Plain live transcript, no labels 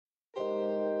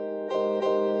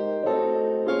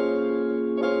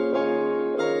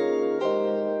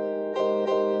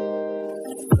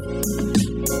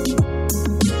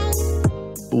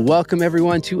Welcome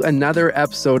everyone to another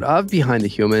episode of Behind the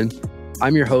Human.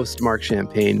 I'm your host, Mark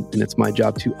Champagne, and it's my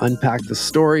job to unpack the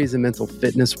stories and mental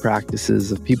fitness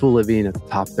practices of people living at the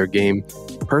top of their game,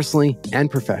 personally and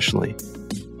professionally.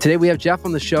 Today we have Jeff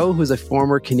on the show, who's a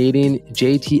former Canadian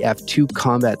JTF-2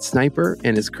 combat sniper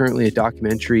and is currently a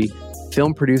documentary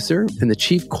film producer and the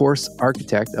chief course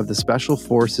architect of the Special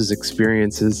Forces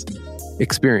Experience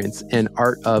and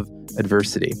Art of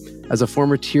Adversity. As a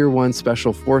former Tier 1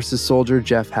 Special Forces soldier,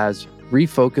 Jeff has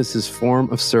refocused his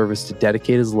form of service to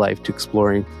dedicate his life to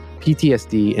exploring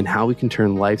PTSD and how we can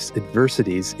turn life's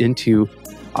adversities into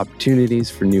opportunities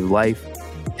for new life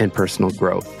and personal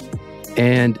growth.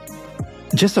 And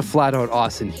just a flat out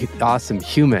awesome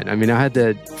human. I mean,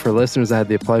 for listeners, I had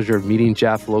the pleasure of meeting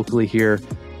Jeff locally here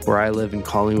where I live in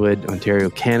Collingwood, Ontario,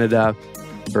 Canada,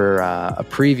 for a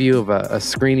preview of a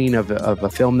screening of a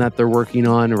film that they're working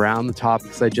on around the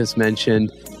topics I just mentioned.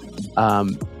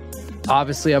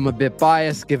 Obviously, I'm a bit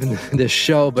biased given this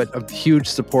show, but a huge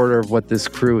supporter of what this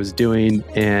crew is doing,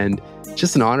 and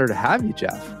just an honor to have you,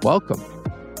 Jeff. Welcome.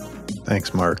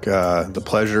 Thanks, Mark. The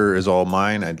pleasure is all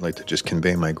mine. I'd like to just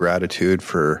convey my gratitude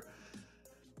for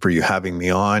you having me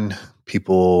on.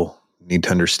 People need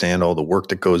to understand all the work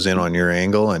that goes in on your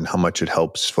angle and how much it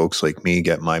helps folks like me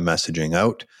get my messaging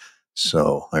out.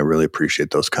 So I really appreciate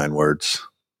those kind words.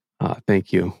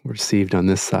 Thank you. Received on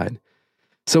this side.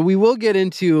 So we will get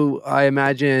into, I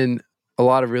imagine, a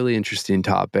lot of really interesting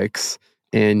topics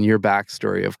and your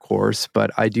backstory, of course,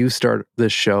 but I do start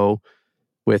this show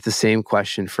with the same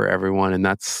question for everyone, and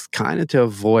that's kind of to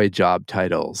avoid job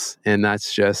titles. And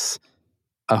that's just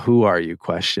a who are you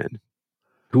question.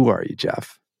 Who are you,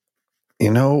 Jeff?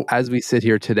 As we sit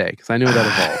here today, because I know that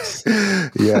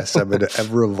evolves. Yes, I'm an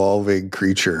ever-evolving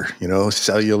creature,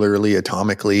 cellularly,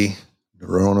 atomically,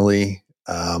 neuronally,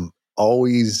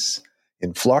 always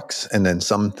in flux, and then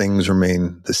some things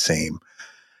remain the same.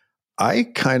 I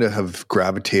kind of have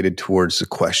gravitated towards the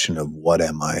question of what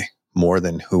am I more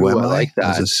than who am I? Like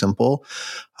that. It's as simple.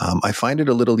 I find it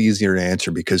a little easier to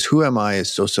answer because who am I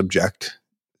is so subject.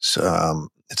 It's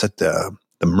at the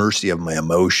mercy of my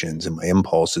emotions and my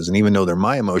impulses. And even though they're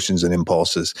my emotions and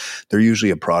impulses, they're usually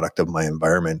a product of my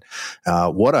environment.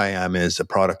 What I am is a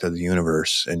product of the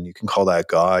universe. And you can call that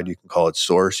God, you can call it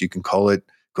source, you can call it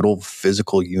good old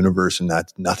physical universe, and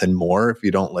that's nothing more if you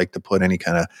don't like to put any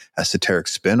kind of esoteric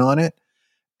spin on it.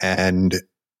 And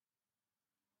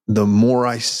the more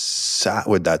I sat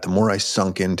with that, the more I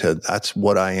sunk into that's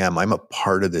what I am. I'm a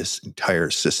part of this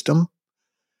entire system.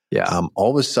 Yeah.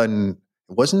 All of a sudden,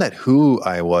 it wasn't that who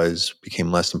I was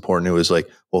became less important. It was like,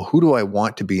 well, who do I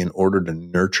want to be in order to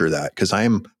nurture that? Because I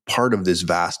am part of this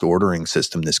vast ordering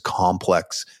system, this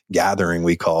complex gathering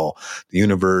we call the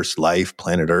universe, life,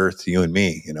 planet Earth, you and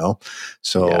me,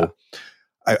 So yeah.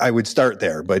 I would start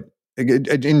there. But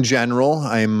in general,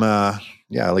 I'm,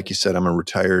 like you said, I'm a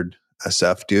retired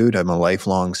SF dude. I'm a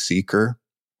lifelong seeker.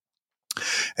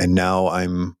 And now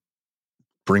I'm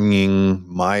bringing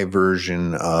my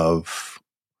version of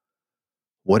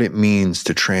what it means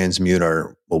to transmute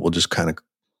what we'll just kind of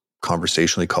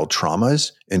conversationally call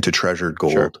traumas into treasured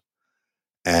gold. Sure.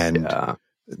 And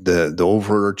the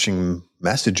overarching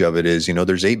message of it is,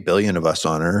 there's 8 billion of us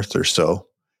on Earth or so.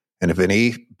 And if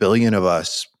 8 billion of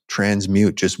us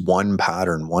transmute just one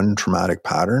pattern, one traumatic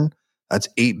pattern, that's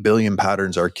 8 billion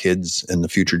patterns our kids and the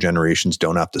future generations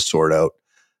don't have to sort out.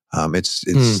 It's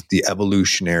the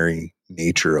evolutionary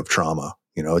nature of trauma.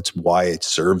 It's why it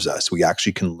serves us. We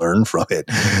actually can learn from it.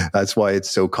 That's why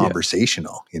it's so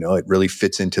conversational. Yeah. It really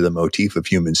fits into the motif of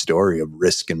human story of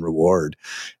risk and reward.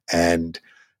 And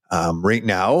right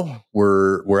now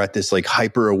we're at this like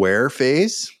hyper aware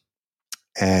phase.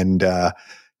 And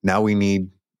now we need,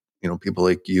 people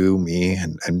like you, me,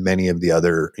 and many of the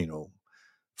other,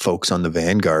 folks on the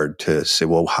vanguard to say,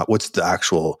 well, what's the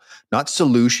actual, not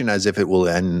solution as if it will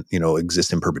end,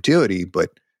 exist in perpetuity,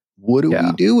 but what do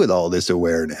we do with all this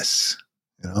awareness?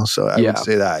 So I would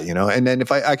say that, and then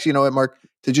if I actually, Mark,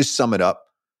 to just sum it up,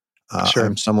 sure.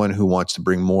 I'm someone who wants to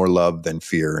bring more love than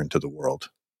fear into the world.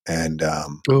 And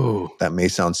that may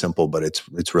sound simple, but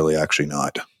it's really actually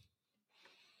not.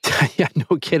 Yeah,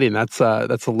 no kidding. That's a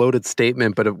loaded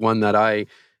statement, but one that I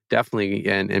definitely,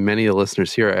 and many of the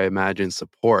listeners here, I imagine,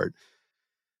 support.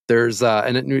 There's,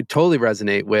 and it totally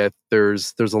resonate with,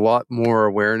 there's a lot more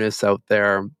awareness out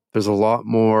there. There's a lot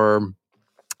more,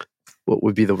 what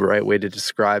would be the right way to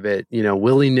describe it,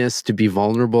 willingness to be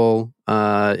vulnerable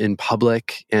in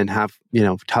public and have,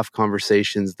 tough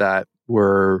conversations that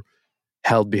were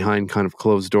held behind kind of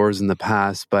closed doors in the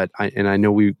past. But I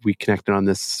know we connected on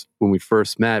this when we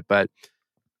first met, but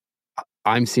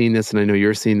I'm seeing this, and I know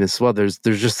you're seeing this as well. There's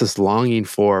just this longing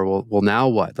for, well, now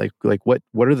what? Like what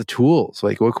are the tools?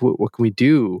 Like what can we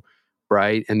do,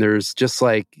 right? And there's just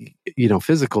like,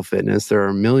 physical fitness. There are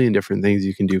a million different things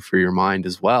you can do for your mind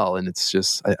as well. And it's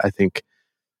just, I think,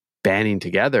 banding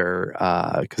together,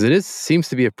 because seems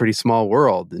to be a pretty small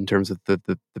world in terms of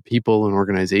the people and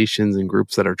organizations and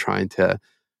groups that are trying to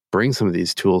bring some of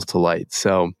these tools to light.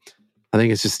 So I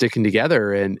think it's just sticking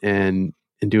together and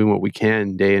doing what we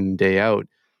can day in and day out,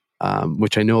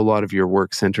 which I know a lot of your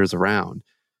work centers around.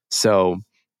 So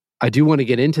I do want to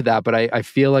get into that, but I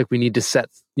feel like we need to set,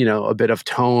 a bit of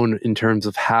tone in terms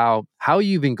of how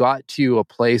you even got to a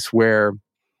place where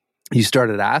you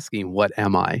started asking, what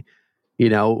am I?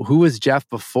 Who was Jeff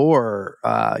before,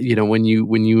 when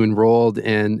you enrolled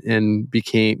and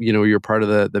became, you're part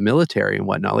of the military and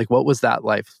whatnot? Like, what was that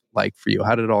life like for you?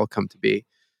 How did it all come to be?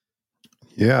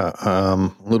 Yeah, a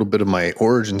little bit of my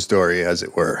origin story, as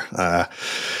it were. I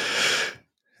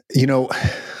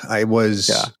was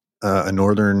a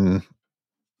Northern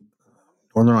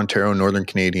Ontario, Northern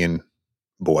Canadian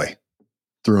boy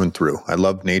through and through. I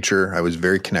loved nature. I was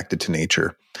very connected to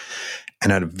nature.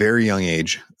 And at a very young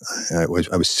age, I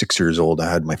was 6 years old.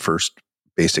 I had my first,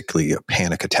 basically, a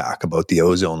panic attack about the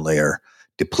ozone layer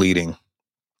depleting.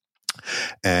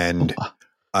 And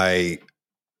I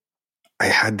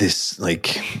had this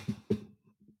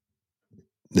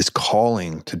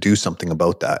calling to do something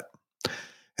about that.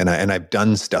 And I've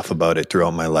done stuff about it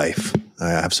throughout my life. I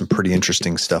have some pretty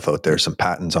interesting stuff out there, some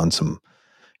patents on some,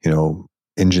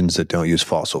 engines that don't use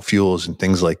fossil fuels and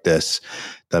things like this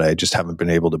that I just haven't been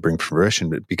able to bring to fruition.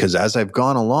 But because as I've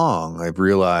gone along, I've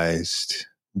realized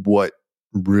what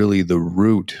really the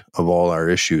root of all our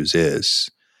issues is.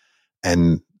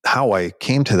 And how I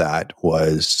came to that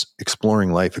was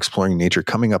exploring life, exploring nature,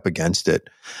 coming up against it.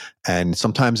 And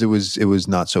sometimes it was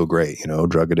not so great,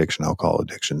 drug addiction, alcohol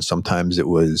addiction. Sometimes it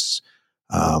was,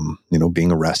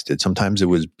 being arrested. Sometimes it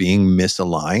was being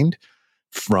misaligned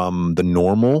from the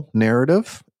normal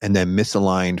narrative and then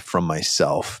misaligned from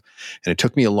myself. And it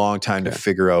took me a long time to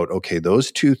figure out, okay,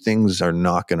 those two things are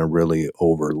not going to really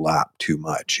overlap too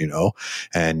much,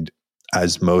 And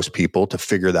as most people, to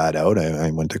figure that out,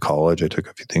 I went to college. I took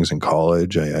a few things in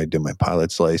college. I did my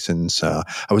pilot's license. I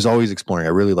was always exploring.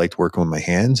 I really liked working with my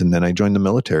hands. And then I joined the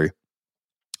military,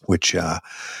 which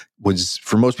was,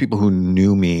 for most people who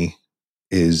knew me,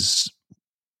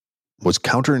 was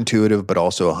counterintuitive, but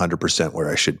also 100% where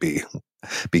I should be,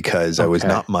 because I was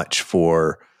not much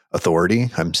for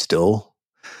authority. I'm still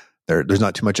there. There's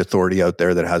not too much authority out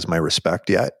there that has my respect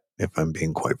yet, if I'm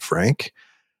being quite frank.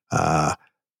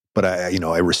 But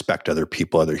I respect other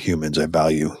people, other humans. I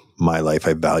value my life.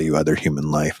 I value other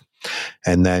human life.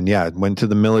 And then, went to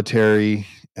the military.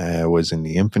 Was in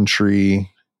the infantry,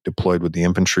 deployed with the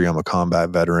infantry. I'm a combat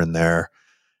veteran there.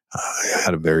 I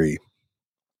had a very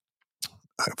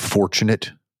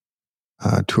fortunate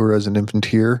tour as an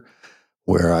infantier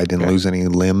where I didn't lose any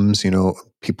limbs.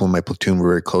 People in my platoon were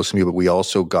very close to me, but we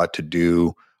also got to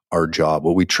do our job,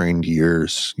 what we trained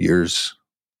years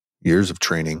of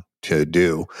training to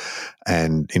do.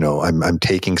 And, I'm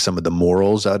taking some of the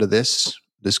morals out of this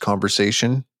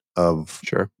conversation of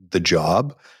the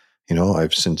job.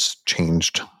 I've since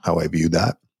changed how I view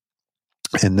that.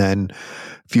 And then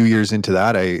a few years into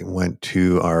that, I went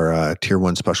to our Tier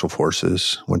 1 Special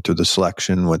Forces, went through the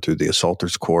selection, went through the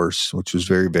assaulters course, which was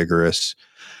very vigorous.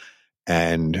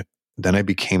 And then I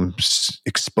became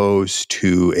exposed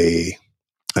to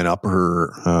an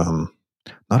upper, I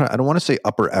don't want to say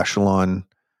upper echelon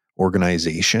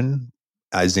organization,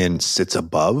 as in sits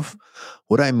above.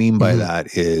 What I mean by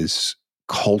that is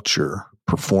culture,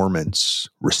 performance,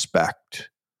 respect.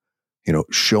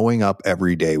 Showing up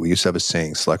every day. We used to have a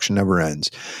saying, selection never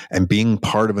ends. And being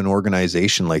part of an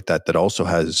organization like that also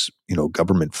has,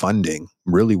 government funding,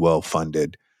 really well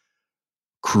funded,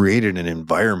 created an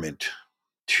environment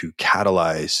to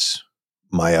catalyze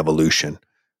my evolution,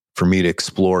 for me to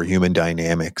explore human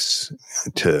dynamics,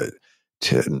 to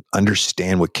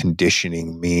understand what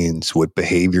conditioning means, what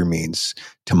behavior means,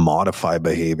 to modify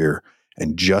behavior,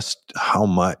 and just how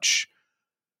much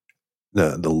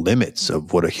the limits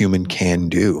of what a human can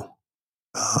do,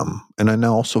 and I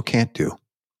also can't do.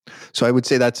 So I would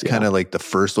say that's kind of like the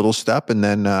first little step. And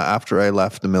then after I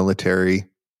left the military,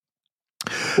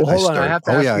 well, hold on, I have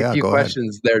to ask you a few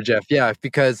questions there, Jeff. Yeah,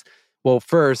 because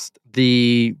first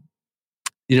the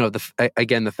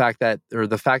fact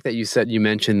that you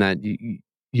mentioned that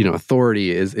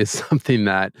authority is something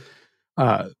that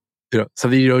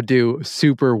something you don't do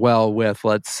super well with,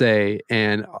 let's say.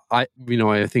 And I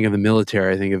think of the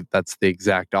military, I think that's the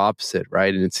exact opposite,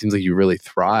 right? And it seems like you really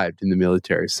thrived in the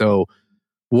military. So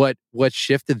what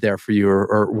shifted there for you,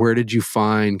 or where did you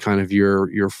find kind of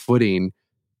your footing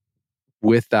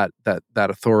with that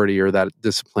authority or that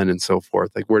discipline and so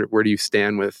forth? Like where do you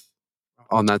stand with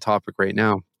on that topic right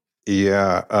now?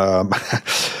 Yeah.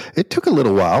 It took a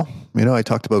little while. I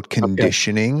talked about Okay.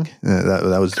 conditioning.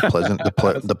 That was the pleasant,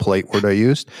 the polite word I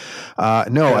used.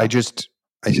 No,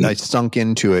 Yeah. I sunk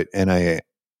into it, and I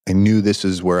knew this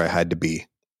is where I had to be.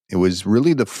 It was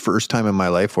really the first time in my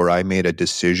life where I made a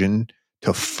decision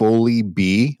to fully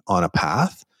be on a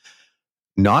path,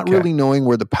 not Okay. really knowing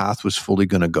where the path was fully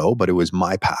going to go, but it was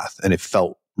my path and it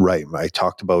felt right. I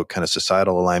talked about kind of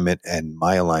societal alignment and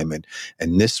my alignment,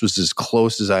 and this was as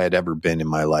close as I had ever been in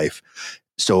my life.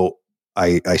 So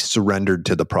I surrendered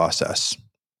to the process,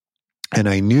 and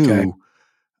I Okay. knew,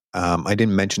 I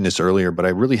didn't mention this earlier, but I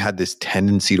really had this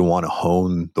tendency to want to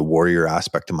hone the warrior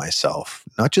aspect of myself,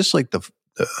 not just like the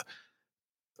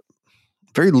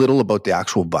very little about the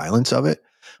actual violence of it,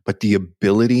 but the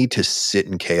ability to sit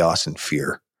in chaos and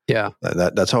fear. Yeah.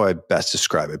 That's how I best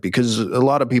describe it, because a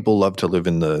lot of people love to live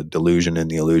in the delusion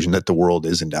and the illusion that the world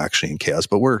isn't actually in chaos,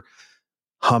 but we're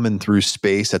humming through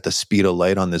space at the speed of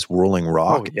light on this whirling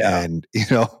rock. Oh yeah. And,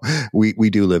 we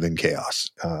do live in chaos.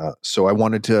 So I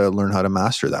wanted to learn how to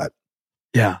master that.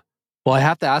 Yeah. Well, I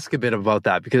have to ask a bit about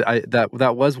that because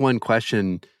that was one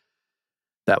question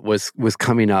that was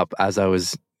coming up as I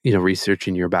was,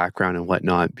 researching your background and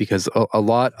whatnot, because a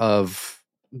lot of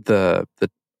the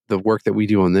work that we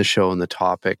do on this show and the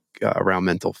topic around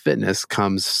mental fitness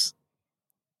comes,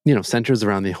 centers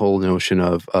around the whole notion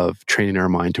of training our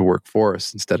mind to work for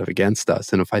us instead of against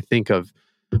us. And if I think of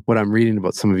what I'm reading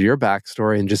about some of your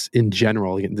backstory and just in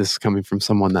general, this is coming from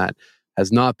someone that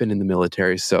has not been in the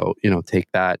military, so take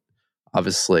that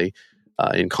obviously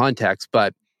in context.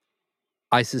 But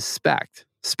I suspect,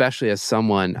 especially as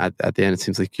someone at the end, it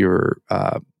seems like you're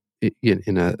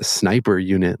in a sniper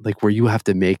unit, like where you have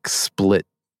to make split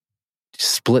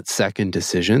second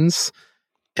decisions,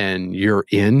 and you're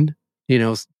in,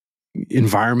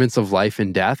 environments of life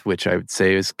and death, which I would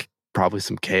say is probably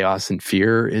some chaos and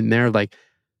fear in there. Like,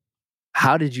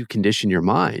 how did you condition your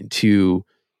mind to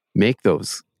make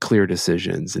those clear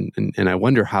decisions? And I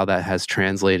wonder how that has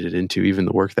translated into even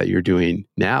the work that you're doing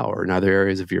now or in other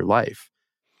areas of your life.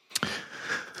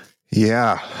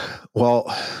 Yeah.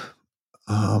 Well,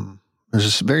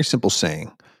 there's a very simple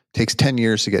saying. It takes 10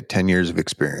 years to get 10 years of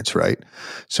experience, right?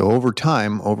 So over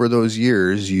time, over those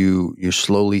years, you're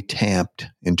slowly tamped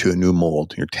into a new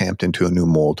mold. You're tamped into a new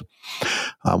mold.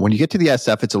 When you get to the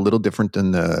SF, it's a little different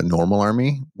than the normal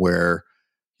army, where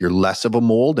you're less of a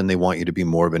mold and they want you to be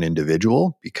more of an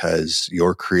individual, because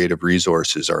your creative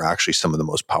resources are actually some of the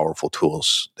most powerful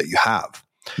tools that you have.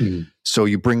 So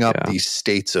you bring up these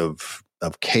states of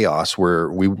chaos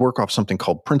where we work off something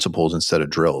called principles instead of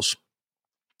drills.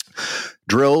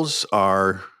 Drills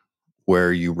are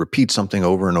where you repeat something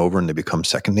over and over and they become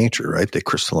second nature, right? They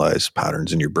crystallize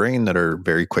patterns in your brain that are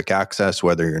very quick access,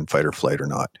 whether you're in fight or flight or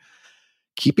not.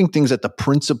 Keeping things at the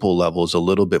principle level is a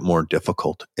little bit more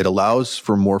difficult. It allows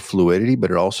for more fluidity,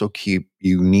 but it also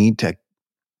you need to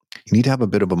have a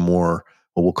bit of a more,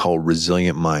 what we'll call,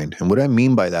 resilient mind. And what I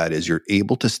mean by that is you're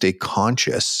able to stay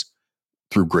conscious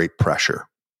through great pressure.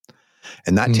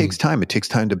 And that takes time. It takes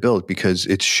time to build because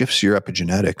it shifts your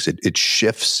epigenetics. It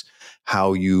shifts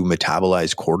how you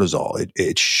metabolize cortisol.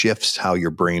 It shifts how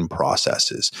your brain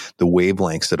processes the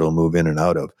wavelengths that it'll move in and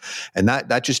out of. And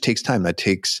that just takes time. That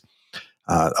takes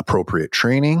appropriate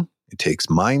training. It takes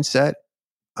mindset.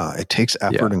 It takes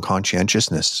effort and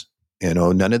conscientiousness.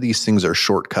 None of these things are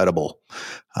shortcuttable.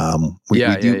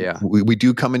 We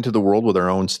do come into the world with our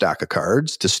own stack of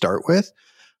cards to start with,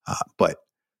 but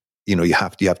you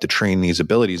have to train these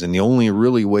abilities, and the only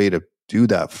really way to do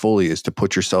that fully is to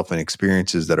put yourself in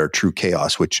experiences that are true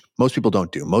chaos, which most people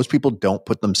don't do. Most people don't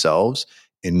put themselves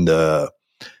into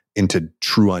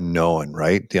true unknown,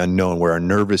 right? The unknown, where our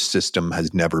nervous system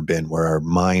has never been, where our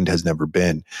mind has never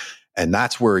been. And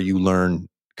that's where you learn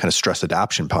kind of stress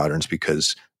adaptation patterns,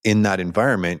 because in that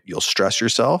environment, you'll stress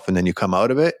yourself and then you come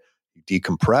out of it, you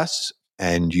decompress,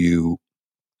 and you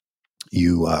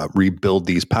rebuild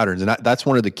these patterns. And that's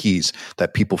one of the keys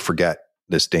that people forget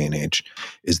this day and age,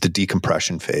 is the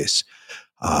decompression phase.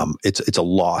 It's a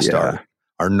lost art.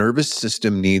 Our nervous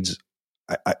system needs,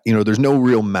 there's no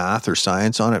real math or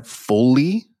science on it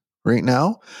fully right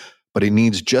now, but it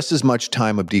needs just as much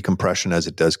time of decompression as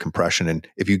it does compression. And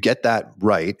if you get that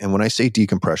right, and when I say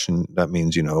decompression, that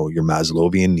means, your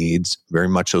Maslowian needs, very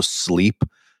much so sleep,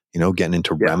 getting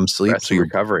into REM sleep. Rest and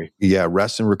recovery. Yeah,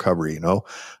 rest and recovery,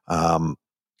 and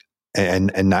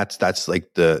that's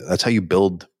like that's how you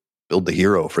build the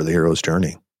hero for the hero's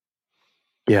journey.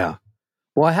 Yeah.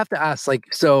 Well, I have to ask,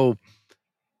 like, so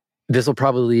this will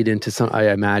probably lead into some,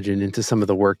 I imagine, into some of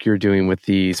the work you're doing with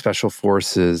the special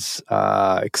forces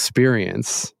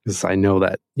experience, because I know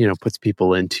that, puts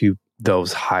people into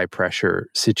those high pressure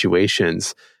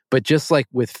situations. But just like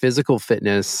with physical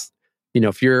fitness,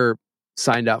 if you're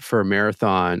signed up for a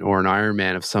marathon or an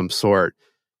Ironman of some sort,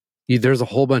 there's a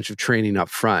whole bunch of training up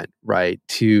front, right,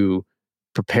 to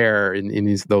prepare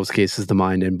in those cases the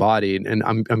mind and body. And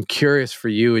I'm curious for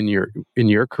you in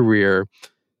your career,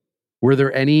 were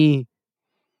there any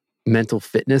mental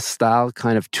fitness style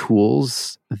kind of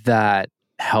tools that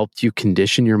helped you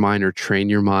condition your mind or train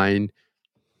your mind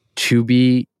to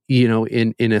be,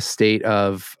 in a state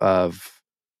of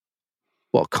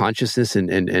well, consciousness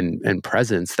and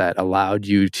presence that allowed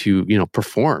you to,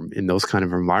 perform in those kind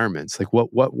of environments? Like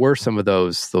what were some of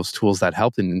those tools that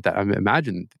helped? And that, I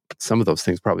imagine some of those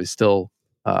things probably still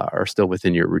are still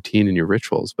within your routine and your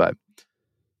rituals. But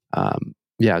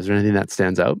yeah, is there anything that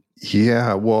stands out?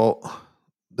 Yeah, well,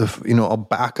 I'll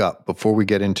back up before we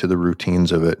get into the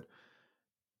routines of it.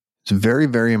 It's very,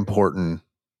 very important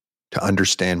to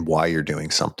understand why you're doing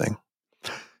something.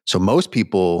 So most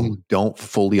people don't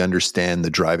fully understand the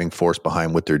driving force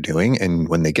behind what they're doing. And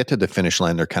when they get to the finish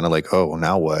line, they're kind of like, oh,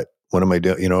 now what? What am I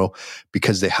doing?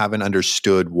 Because they haven't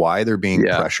understood why they're being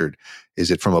pressured.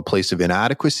 Is it from a place of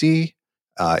inadequacy?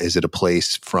 Is it a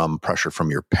place from pressure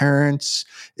from your parents?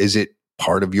 Is it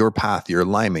part of your path, your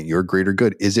alignment, your greater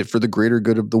good? Is it for the greater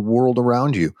good of the world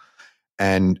around you?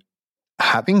 And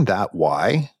having that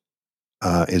why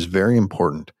is very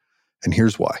important. And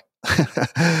here's why.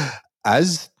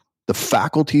 As the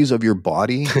faculties of your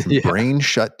body and brain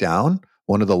shut down,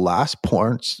 one of the last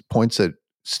points that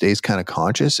stays kind of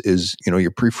conscious is,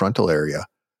 your prefrontal area.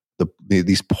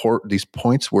 These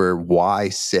points where why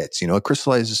sits, it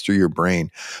crystallizes through your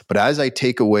brain. But as I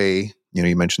take away,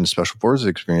 you mentioned the special forces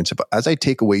experience, but as I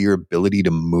take away your ability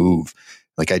to move,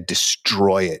 like I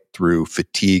destroy it through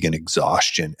fatigue and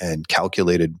exhaustion and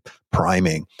calculated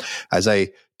priming, as I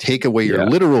take away your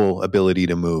literal ability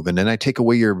to move, and then I take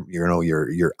away your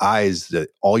eyes,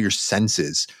 all your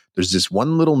senses. There's this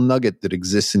one little nugget that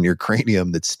exists in your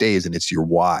cranium that stays, and it's your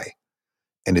why.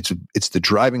 And it's the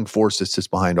driving force that sits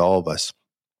behind all of us.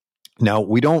 Now,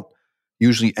 we don't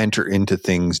usually enter into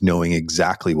things knowing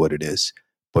exactly what it is,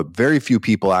 but very few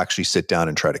people actually sit down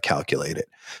and try to calculate it.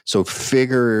 So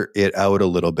figure it out a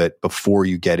little bit before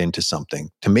you get into something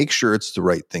to make sure it's the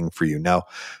right thing for you. Now,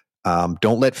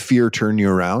 don't let fear turn you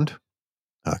around,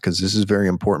 because this is very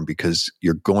important, because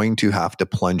you're going to have to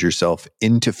plunge yourself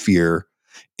into fear,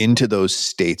 into those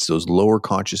states, those lower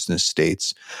consciousness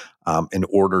states, in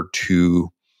order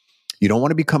to, you don't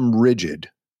want to become rigid,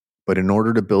 but in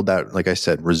order to build that, like I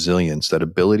said, resilience, that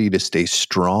ability to stay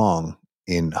strong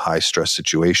in high stress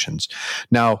situations.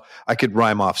 Now, I could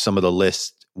rhyme off some of the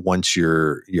lists once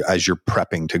as you're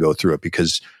prepping to go through it,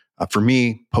 because for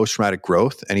me, post-traumatic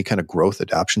growth, any kind of growth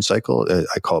adaptation cycle,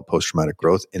 I call it post-traumatic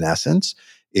growth in essence,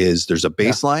 is there's a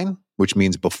baseline, which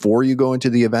means before you go into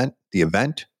the event,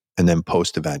 and then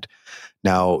post-event.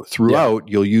 Now, throughout,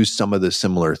 you'll use some of the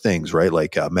similar things, right?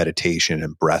 Like meditation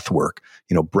and breath work.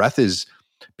 Breath is,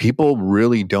 people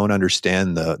really don't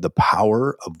understand the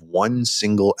power of one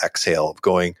single exhale, of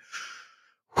going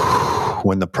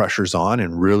when the pressure's on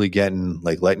and really getting,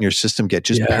 like, letting your system get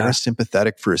just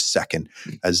parasympathetic for a second,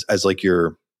 as like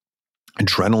your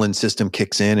adrenaline system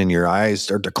kicks in and your eyes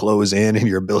start to close in and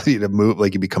your ability to move,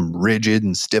 like you become rigid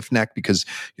and stiff-necked because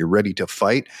you're ready to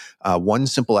fight. One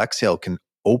simple exhale can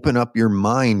open up your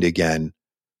mind again.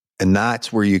 And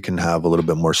that's where you can have a little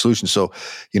bit more solutions. So,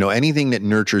 anything that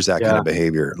nurtures that kind of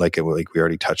behavior, like we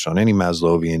already touched on, any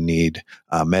Maslowian need,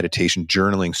 meditation,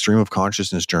 journaling, stream of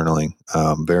consciousness journaling,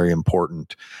 very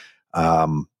important.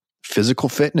 Physical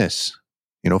fitness,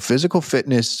 physical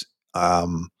fitness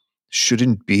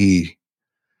shouldn't be,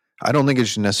 I don't think it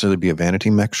should necessarily be a vanity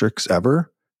metrics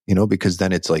ever, because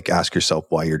then it's like, ask yourself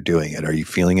why you're doing it. Are you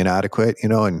feeling inadequate?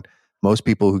 And most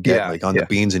people who get the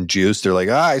beans and juice, they're like,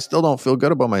 I still don't feel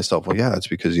good about myself. Well, yeah, it's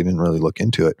because you didn't really look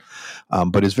into it.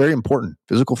 But it's very important.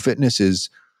 Physical fitness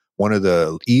is one of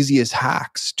the easiest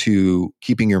hacks to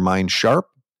keeping your mind sharp,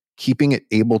 keeping it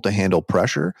able to handle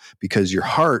pressure, because your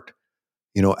heart,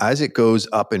 as it goes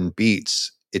up and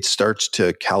beats, it starts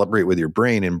to calibrate with your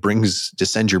brain and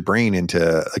descends your brain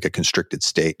into like a constricted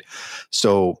state.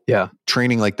 So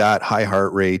training like that, high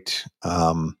heart rate.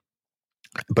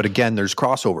 But again, there's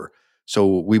crossover.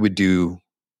 So we would do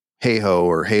Hey-Ho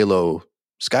or Halo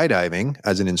skydiving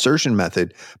as an insertion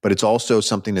method, but it's also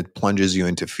something that plunges you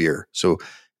into fear. So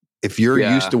if you're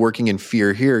used to working in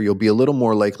fear here, you'll be a little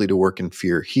more likely to work in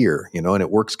fear here, and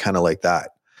it works kind of like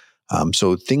that.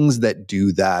 So things that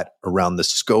do that around the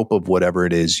scope of whatever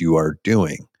it is you are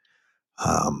doing.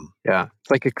 Yeah.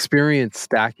 It's like experience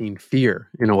stacking fear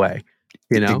in a way,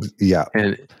 you know? Yeah.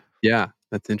 And yeah,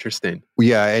 that's interesting.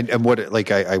 Yeah. And what,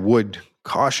 like, I would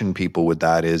caution people with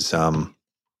that is,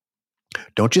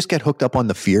 don't just get hooked up on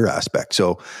the fear aspect.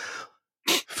 So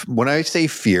when I say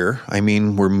fear, I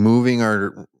mean, we're moving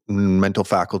our mental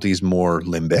faculties more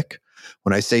limbic.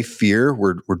 When I say fear,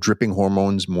 we're dripping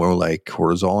hormones more like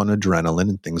cortisol and adrenaline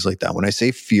and things like that. When I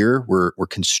say fear, we're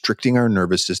constricting our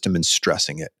nervous system and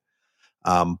stressing it.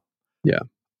 Yeah.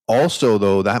 Also,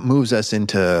 though, that moves us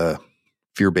into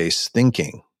fear-based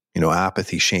thinking,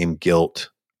 apathy, shame, guilt,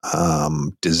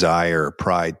 desire,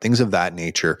 pride, things of that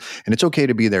nature. And it's okay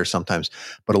to be there sometimes.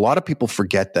 But a lot of people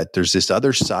forget that there's this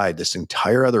other side, this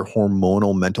entire other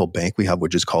hormonal mental bank we have,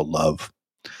 which is called love,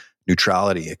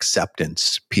 neutrality,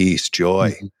 acceptance, peace,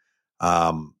 joy.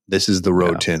 This is the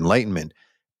road to enlightenment.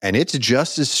 And it's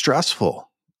just as stressful.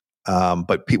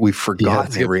 But we've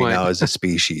forgotten it right now as a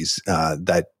species,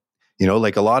 that,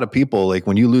 like a lot of people, like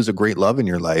when you lose a great love in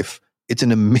your life, it's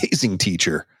an amazing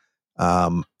teacher.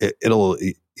 It'll,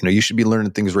 you should be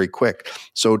learning things very quick.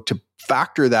 So to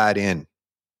factor that in,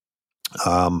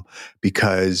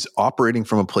 because operating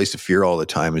from a place of fear all the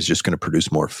time is just going to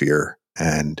produce more fear.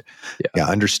 And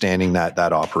understanding that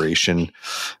operation,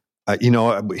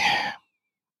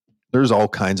 there's all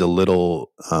kinds of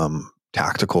little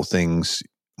tactical things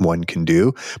one can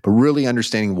do, but really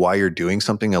understanding why you're doing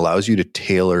something allows you to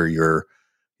tailor your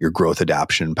growth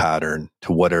adaptation pattern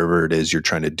to whatever it is you're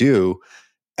trying to do.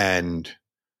 And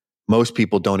most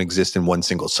people don't exist in one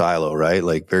single silo, right?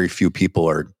 Like very few people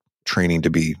are training to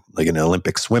be like an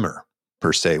Olympic swimmer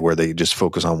per se, where they just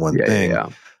focus on one thing.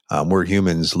 We're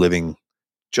humans living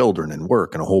children and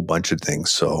work and a whole bunch of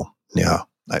things. So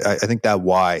I think that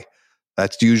why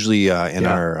that's usually in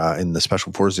our in the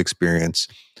special forces experience,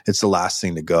 it's the last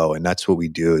thing to go. And that's what we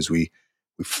do is we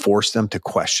force them to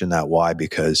question that why,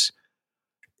 because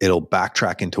it'll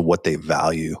backtrack into what they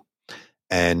value.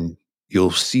 And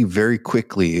you'll see very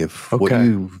quickly if what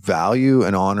you value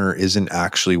and honor isn't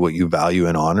actually what you value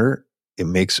and honor, it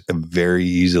makes a very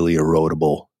easily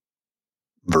erodable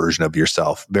version of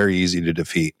yourself, very easy to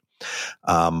defeat,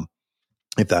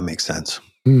 if that makes sense.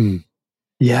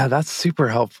 Yeah, that's super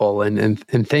helpful.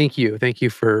 And thank you. Thank you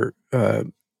for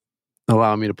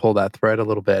allowing me to pull that thread a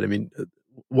little bit. I mean,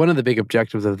 one of the big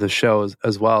objectives of the show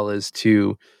as well is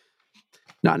to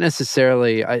not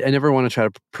necessarily, I never want to try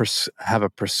to have a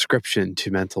prescription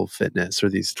to mental fitness or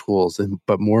these tools,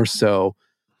 but more so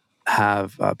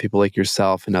have people like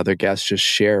yourself and other guests just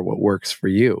share what works for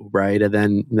you, right?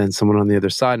 And then someone on the other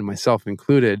side, and myself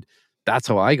included, that's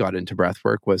how I got into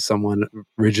breathwork. Was someone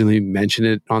originally mentioned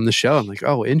it on the show. I'm like,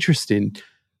 oh, interesting.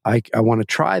 I want to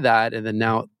try that. And then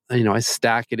now, I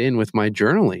stack it in with my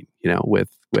journaling,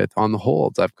 with on the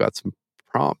holds. I've got some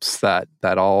prompts that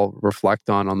I'll reflect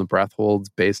on the breath holds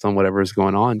based on whatever is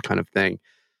going on, kind of thing.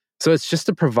 So it's just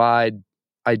to provide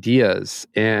ideas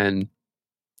and,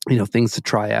 things to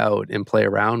try out and play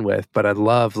around with. But I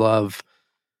love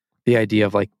the idea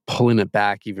of like pulling it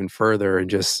back even further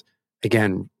and just,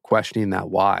 again, questioning that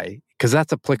why, because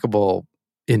that's applicable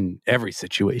in every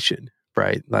situation,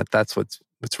 right? That's what's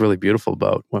really beautiful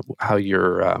about how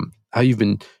you've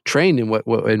been trained in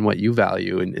what you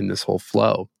value in this whole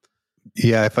flow.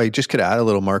 Yeah, if I just could add a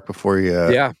little, Mark, before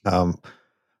you,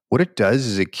 what it does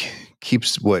is it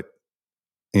keeps what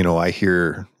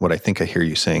I think I hear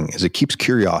you saying is it keeps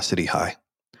curiosity high,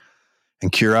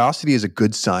 and curiosity is a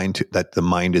good sign that the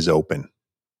mind is open.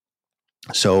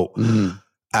 So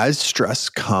as stress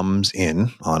comes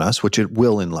in on us, which it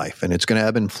will in life, and it's going to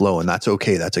ebb and flow, and that's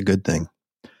okay. That's a good thing.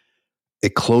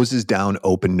 It closes down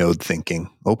open node thinking.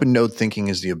 Open node thinking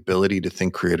is the ability to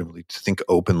think creatively, to think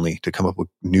openly, to come up with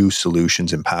new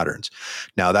solutions and patterns.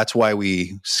 Now, that's why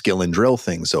we skill and drill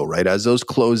things, though, right? As those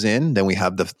close in, then we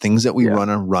have the things that we run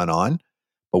on,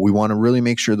 but we want to really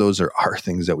make sure those are our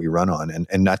things that we run on.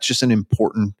 And that's just an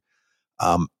important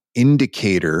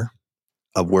indicator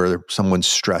of where someone's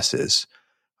stress is.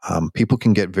 People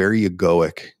can get very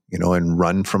egoic, and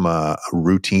run from a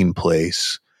routine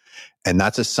place. And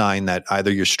that's a sign that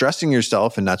either you're stressing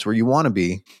yourself and that's where you want to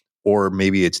be, or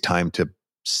maybe it's time to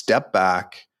step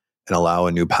back and allow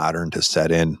a new pattern to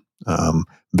set in.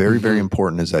 Very, very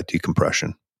important is that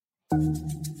decompression.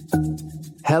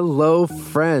 Hello,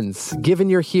 friends. Given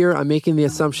you're here, I'm making the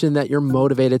assumption that you're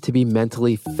motivated to be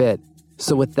mentally fit.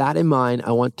 So with that in mind,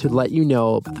 I want to let you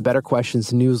know about the Better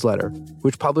Questions newsletter,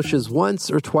 which publishes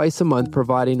once or twice a month,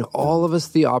 providing all of us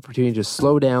the opportunity to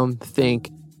slow down,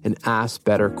 think, and ask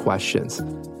better questions.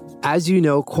 As you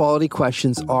know, quality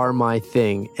questions are my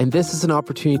thing, and this is an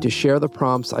opportunity to share the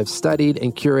prompts I've studied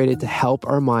and curated to help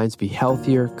our minds be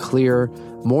healthier, clearer,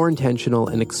 more intentional,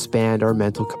 and expand our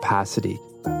mental capacity.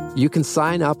 You can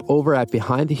sign up over at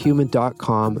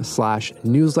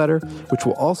behindthehuman.com/newsletter, which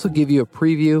will also give you a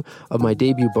preview of my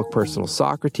debut book, Personal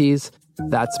Socrates.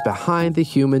 That's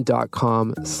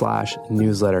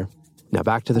behindthehuman.com/newsletter. Now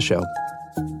back to the show.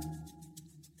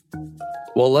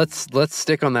 Well, let's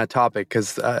stick on that topic,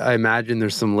 because I imagine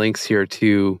there's some links here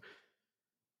to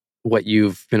what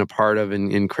you've been a part of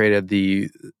and created the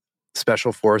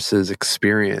Special Forces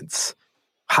experience.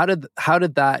 How did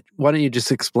that? Why don't you just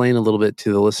explain a little bit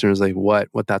to the listeners, like what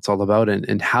that's all about,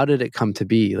 and how did it come to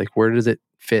be? Like, where does it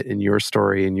fit in your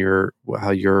story and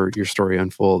how your story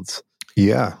unfolds?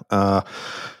 Yeah.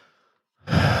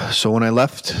 So when I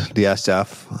left the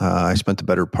SF, I spent the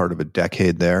better part of a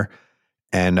decade there.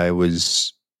 And I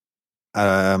was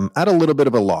at a little bit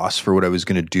of a loss for what I was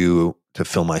going to do to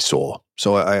fill my soul.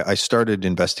 So I started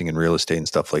investing in real estate and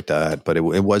stuff like that, but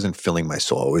it wasn't filling my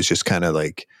soul. It was just kind of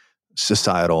like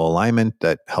societal alignment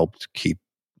that helped keep,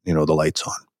 the lights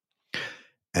on.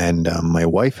 And my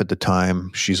wife at the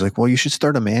time, she's like, well, you should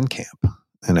start a man camp.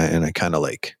 And I kind of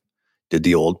like did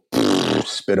the old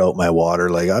spit out my water.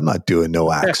 Like, I'm not doing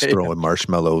no axe throwing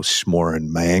marshmallow s'more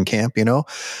man camp,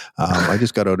 I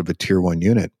just got out of a tier 1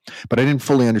 unit, but I didn't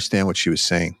fully understand what she was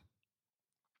saying.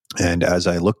 And as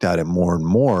I looked at it more and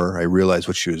more, I realized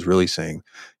what she was really saying.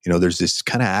 There's this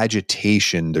kind of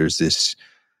agitation. There's this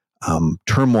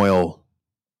turmoil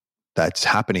that's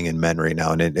happening in men right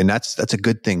now. And that's a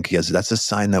good thing, because that's a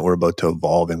sign that we're about to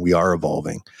evolve, and we are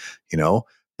evolving. The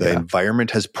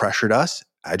environment has pressured us,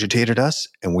 agitated us,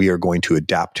 and we are going to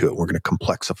adapt to it. We're going to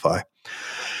complexify.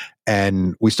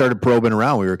 And we started probing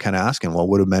around. We were kind of asking, well,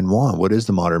 what do men want? What is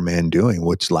the modern man doing?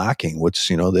 What's lacking? What's,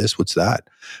 this, what's that?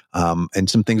 And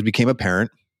some things became apparent.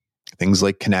 Things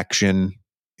like connection,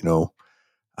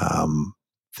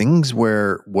 things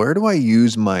where do I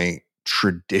use my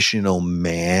traditional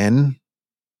man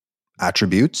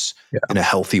attributes in a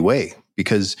healthy way?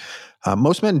 Because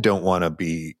most men don't want to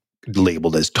be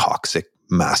labeled as toxic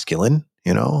masculine.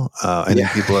 I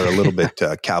think people are a little bit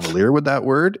cavalier with that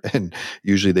word, and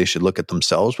usually they should look at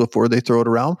themselves before they throw it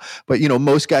around. But,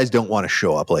 most guys don't want to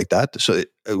show up like that. So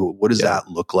what does that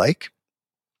look like?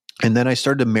 And then I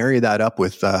started to marry that up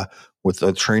with the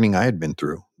training I had been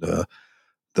through, the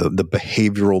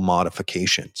behavioral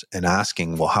modifications, and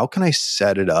asking, well, how can I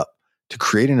set it up to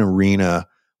create an arena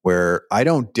where I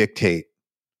don't dictate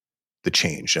the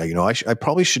change? I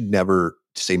probably should never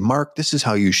say, Mark, this is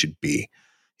how you should be.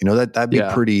 That'd be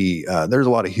pretty, there's a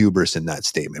lot of hubris in that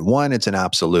statement. One, it's an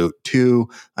absolute. Two,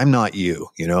 I'm not you,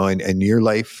 and your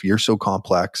life, you're so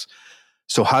complex.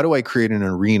 So how do I create an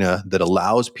arena that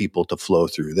allows people to flow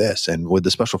through this? And with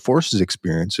the Special Forces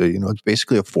experience, it's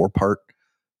basically a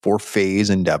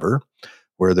 4-phase endeavor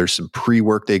where there's some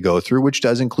pre-work they go through, which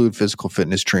does include physical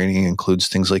fitness training, includes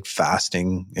things like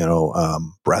fasting,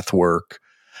 breath work,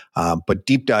 but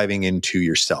deep diving into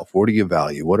yourself. What do you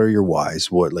value? What are your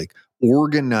whys?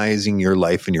 Organizing your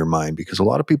life and your mind, because a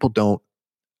lot of people don't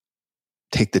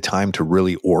take the time to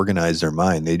really organize their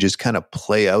mind. They just kind of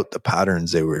play out the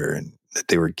patterns that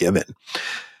they were given.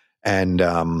 And,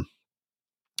 some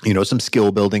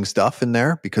skill building stuff in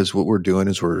there, because what we're doing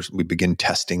is we begin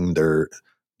testing their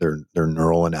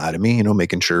neural anatomy,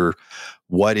 making sure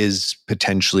what is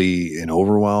potentially an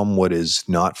overwhelm, what is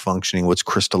not functioning, what's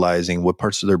crystallizing, what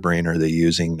parts of their brain are they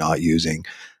using, not using.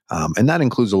 And that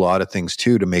includes a lot of things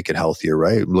too, to make it healthier,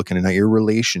 right? Looking at your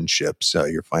relationships,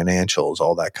 your financials,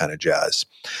 all that kind of jazz.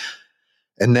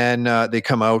 And then they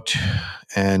come out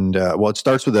and, it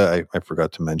starts with I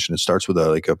forgot to mention, it starts with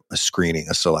a screening,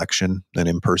 a selection, an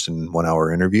in-person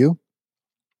 1-hour interview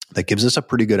that gives us a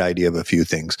pretty good idea of a few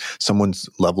things. Someone's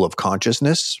level of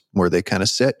consciousness, where they kind of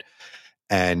sit,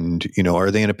 and,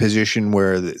 are they in a position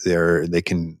where they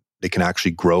can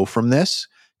actually grow from this?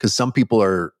 Because some people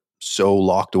are so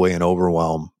locked away in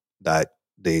overwhelm that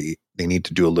they need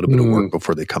to do a little bit of work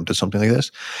before they come to something like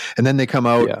this. And then they come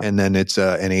out, and then it's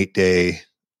an 8-day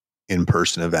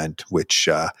in-person event, which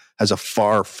has a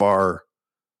far, far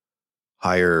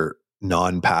higher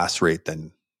non-pass rate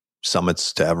than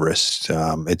summits to Everest.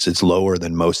 It's lower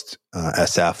than most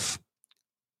SF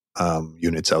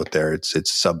units out there.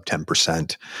 It's sub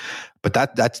 10%, but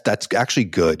that's actually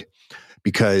good,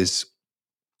 because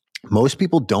most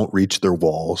people don't reach their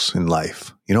walls in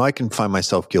life. I can find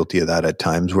myself guilty of that at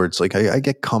times, where it's like I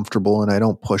get comfortable and I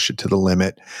don't push it to the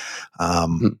limit.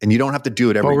 And you don't have to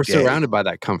do it every day. We're surrounded by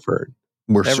that comfort.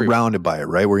 We're surrounded by it,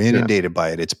 right? We're inundated by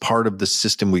it. It's part of the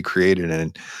system we created.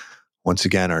 And Once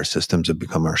again, our systems have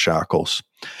become our shackles.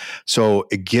 So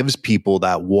it gives people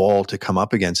that wall to come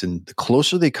up against. And the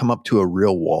closer they come up to a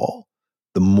real wall,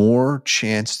 the more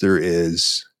chance there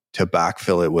is to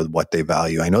backfill it with what they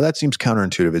value. I know that seems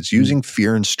counterintuitive. It's using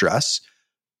fear and stress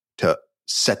to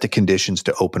set the conditions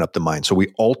to open up the mind. So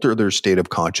we alter their state of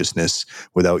consciousness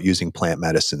without using plant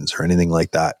medicines or anything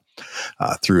like that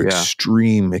through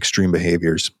extreme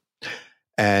behaviors.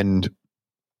 And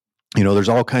there's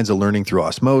all kinds of learning through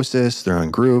osmosis. They're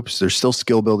in groups. There's still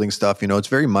skill building stuff. It's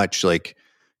very much like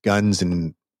guns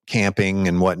and camping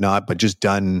and whatnot, but just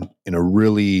done in a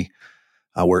really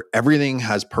where everything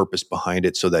has purpose behind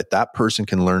it, so that person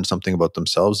can learn something about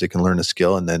themselves. They can learn a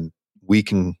skill, and then we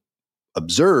can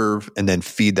observe and then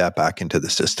feed that back into the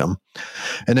system.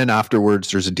 And then afterwards,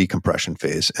 there's a decompression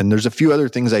phase. And there's a few other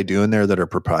things I do in there that are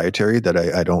proprietary that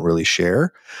I don't really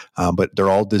share, but they're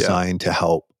all designed to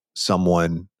help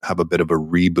someone have a bit of a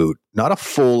reboot, not a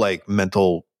full like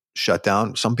mental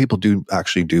shutdown. Some people do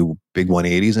actually do big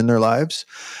 180s in their lives.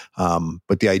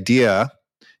 But the idea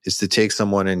is to take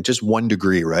someone in just 1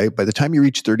 degree, right? By the time you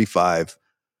reach 35,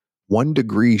 1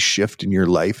 degree shift in your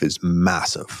life is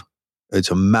massive. It's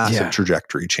a massive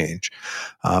trajectory change.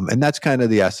 And that's kind of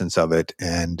the essence of it.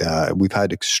 And we've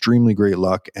had extremely great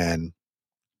luck. And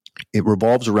it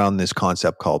revolves around this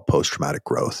concept called post-traumatic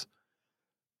growth.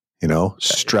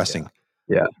 Stressing.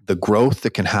 Yeah. The growth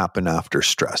that can happen after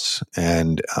stress.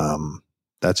 And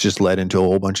that's just led into a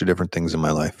whole bunch of different things in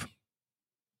my life.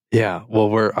 Yeah.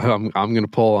 Well, I'm going to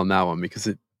pull on that one because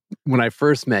when I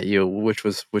first met you, which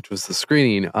was the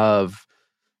screening of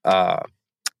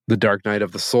The Dark Night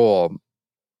of the Soul,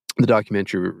 the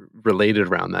documentary related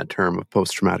around that term of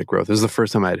post-traumatic growth. This is the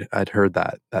first time I'd heard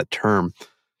that term.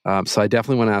 So I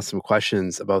definitely want to ask some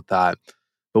questions about that.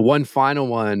 But one final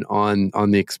one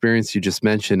on the experience you just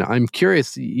mentioned. I'm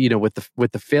curious, with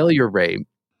the failure rate,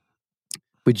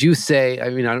 would you say, I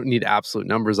mean, I don't need absolute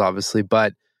numbers, obviously,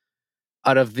 but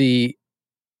out of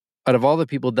all the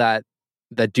people that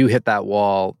do hit that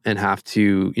wall and have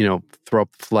to, throw up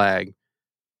the flag,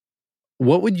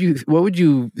 what would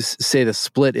you say the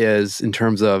split is in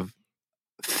terms of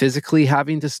physically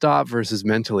having to stop versus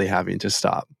mentally having to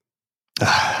stop?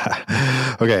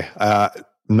 Okay.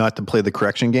 Not to play the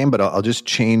correction game, but I'll just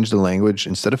change the language.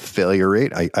 Instead of failure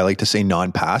rate, I like to say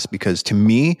non-pass, because to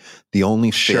me, the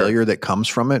only failure that comes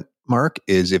from it, Mark,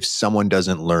 is if someone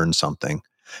doesn't learn something.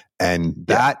 And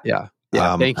that...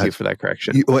 Thank you for that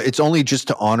correction. It's only just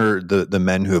to honor the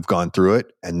men who have gone through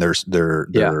it and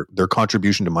their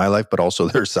contribution to my life, but also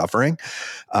their suffering.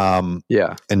 And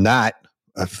that,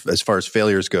 as far as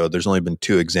failures go, there's only been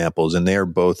 2 examples, and they are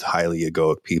both highly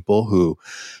egoic people who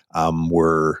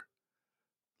were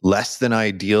less than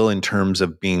ideal in terms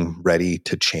of being ready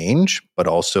to change, but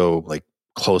also like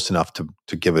close enough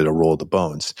to give it a roll of the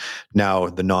bones. Now,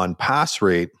 the non-pass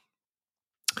rate,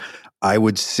 I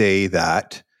would say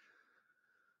that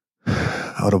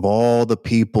out of all the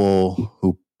people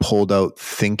who pulled out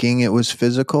thinking it was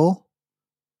physical,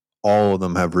 all of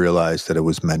them have realized that it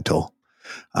was mental.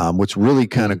 What's really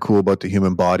kind of cool about the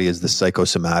human body is the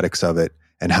psychosomatics of it,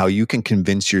 and how you can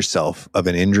convince yourself of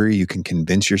an injury. You can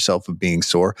convince yourself of being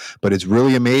sore, but it's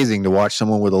really amazing to watch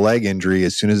someone with a leg injury,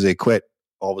 as soon as they quit,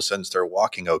 all of a sudden start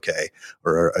walking okay,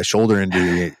 or a shoulder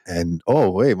injury, and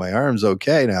oh wait, my arm's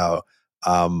okay now.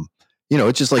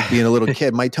 It's just like being a little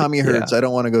kid. My tummy hurts. I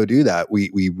don't want to go do that.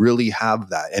 We really have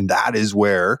that. And that is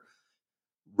where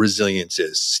resilience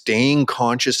is, staying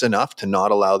conscious enough to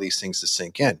not allow these things to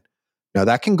sink in. Now,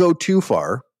 that can go too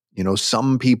far.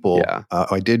 Some people,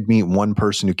 I did meet one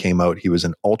person who came out. He was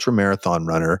an ultra marathon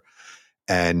runner,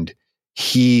 and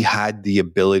he had the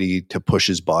ability to push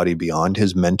his body beyond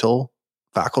his mental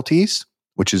faculties,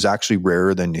 which is actually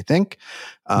rarer than you think.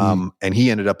 And he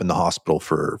ended up in the hospital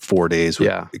for 4 days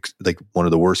with like one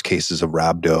of the worst cases of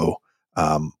rhabdo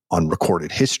on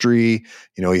recorded history.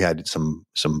 He had some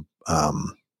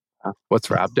what's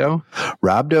rhabdo?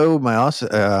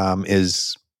 Rhabdomyolysis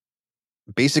is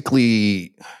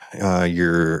basically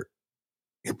your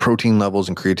protein levels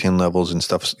and creatine levels and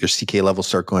stuff, your CK levels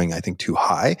start going, I think, too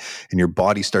high, and your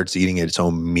body starts eating its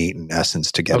own meat in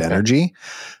essence to get energy.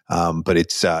 But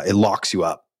it locks you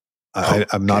up.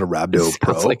 I'm not a rhabdo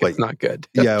pro, like but it's not good.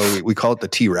 we call it the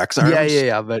T-Rex arms.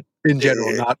 But in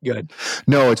general, not good.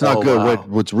 No, it's not good. Wow.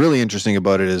 What's really interesting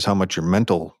about it is how much your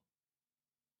mental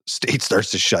state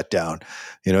starts to shut down.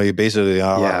 You basically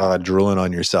drooling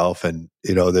on yourself, and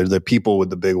they're the people with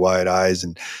the big wide eyes,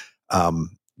 and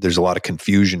there's a lot of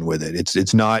confusion with it. It's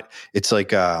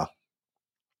like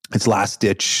it's last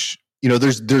ditch.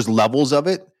 There's levels of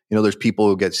it. there's people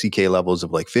who get CK levels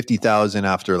of like 50,000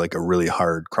 after like a really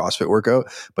hard CrossFit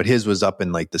workout, but his was up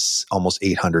in like this almost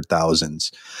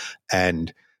 800,000s.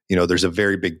 And, there's a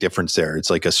very big difference there. It's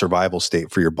like a survival state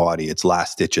for your body. It's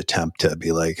last ditch attempt to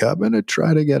be like, I'm going to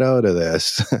try to get out of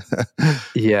this.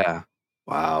 Yeah.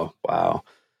 Wow.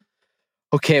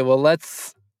 Okay. Well,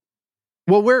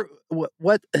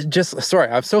 sorry,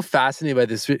 I'm so fascinated by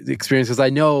this experience because I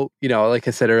know, like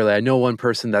I said earlier, I know one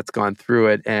person that's gone through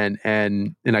it and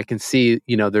I can see,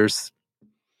 there's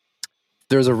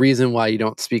a reason why you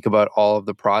don't speak about all of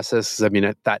the processes. I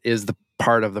mean, that is the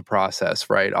part of the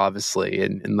process, right? Obviously.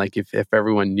 And like if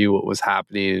everyone knew what was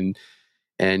happening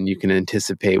and you can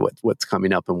anticipate what's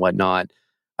coming up and whatnot,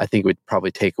 I think it would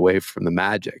probably take away from the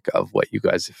magic of what you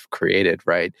guys have created,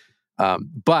 right?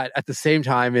 But at the same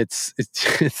time, it's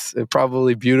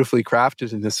probably beautifully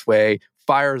crafted in this way,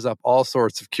 fires up all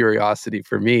sorts of curiosity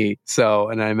for me. So,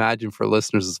 and I imagine for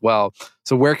listeners as well.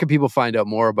 So where can people find out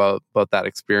more about that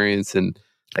experience and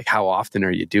like how often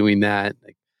are you doing that?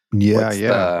 Like,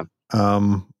 Yeah.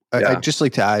 I'd just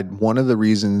like to add one of the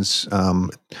reasons, kind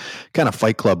of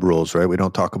Fight Club rules, right? We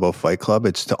don't talk about Fight Club.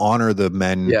 It's to honor the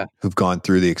men who've gone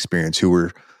through the experience, who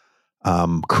were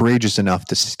courageous enough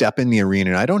to step in the arena.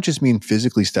 And I don't just mean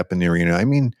physically step in the arena. I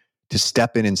mean to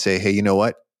step in and say, hey, you know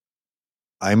what?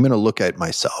 I'm going to look at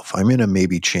myself. I'm going to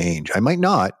maybe change. I might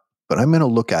not, but I'm going to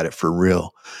look at it for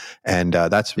real. And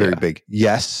that's very big.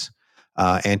 Yes.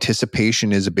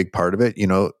 Anticipation is a big part of it.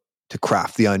 To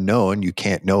craft the unknown, you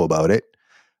can't know about it.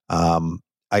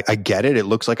 I get it. It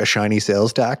looks like a shiny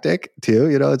sales tactic too.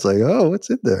 It's like, oh, what's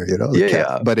in there?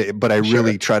 But I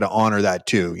really try to honor that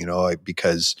too,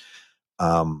 because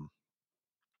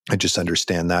I just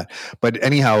understand that. But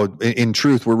anyhow, in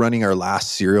truth, we're running our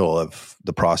last serial of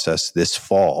the process this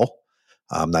fall.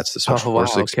 That's the Special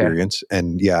Forces experience.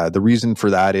 And the reason for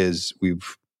that is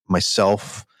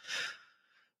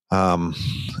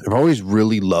I've always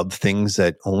really loved things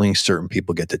that only certain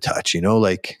people get to touch.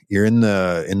 Like you're in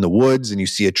the woods and you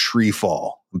see a tree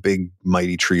fall, a big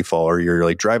mighty tree fall, or you're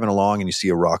like driving along and you see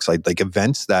a rock slide, like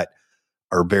events that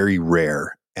are very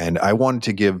rare. And I wanted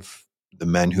to give the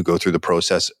men who go through the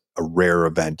process a rare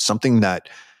event, something that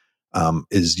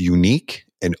is unique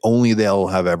and only they'll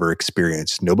have ever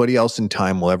experienced. Nobody else in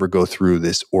time will ever go through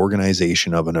this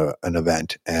organization of an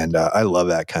event. And I love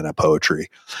that kind of poetry.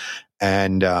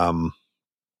 And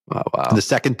the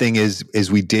second thing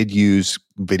is we did use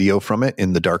video from it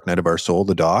in The Dark Night of Our Soul,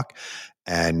 the doc.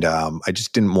 And I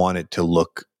just didn't want it to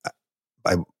look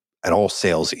at all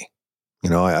salesy.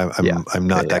 I'm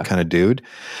not that kind of dude.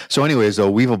 So anyways,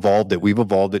 though, we've evolved it. We've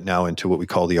evolved it now into what we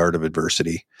call the art of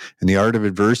adversity. And the art of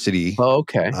adversity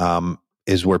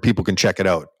is where people can check it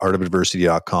out,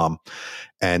 artofadversity.com.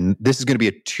 And this is going to be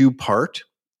a 2-part.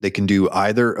 They can do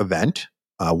either event.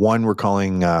 One we're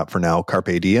calling for now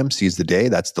Carpe Diem, seize the day.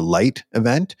 That's the light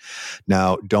event.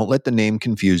 Now, don't let the name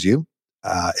confuse you.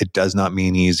 It does not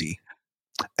mean easy.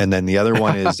 And then the other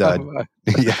one is,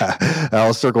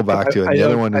 I'll circle back to it. The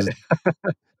other one is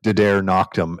Dedare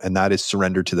Noctum, and that is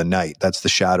surrender to the night. That's the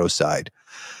shadow side.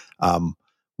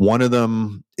 One of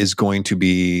them is going to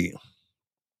be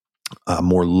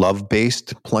more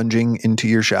love-based, plunging into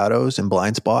your shadows and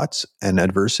blind spots and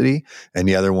adversity. And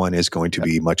the other one is going to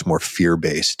be much more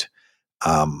fear-based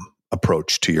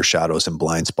approach to your shadows and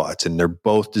blind spots. And they're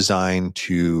both designed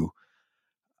to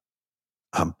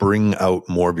bring out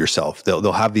more of yourself.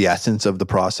 They'll have the essence of the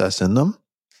process in them.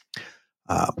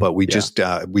 But we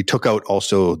we took out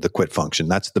also the quit function.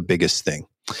 That's the biggest thing.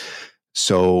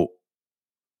 So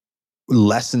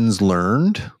lessons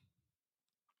learned,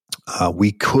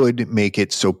 we could make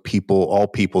it so all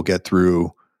people get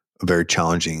through a very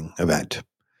challenging event.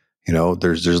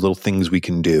 There's little things we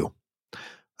can do.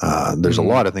 There's a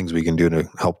lot of things we can do to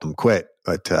help them quit,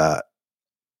 but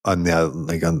from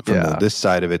this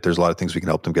side of it, there's a lot of things we can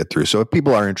help them get through. So if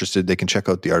people are interested, they can check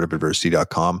out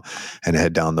theartofadversity.com and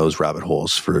head down those rabbit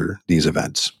holes for these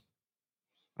events.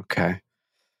 Okay.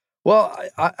 Well,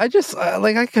 I just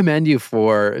I commend you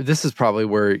for, this is probably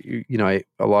where,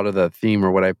 a lot of the theme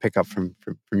or what I pick up from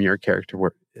your character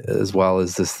as well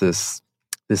is this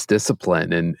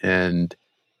discipline. And it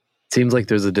seems like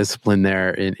there's a discipline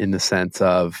there in the sense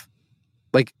of,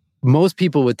 like, most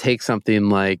people would take something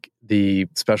like the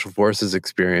Special Forces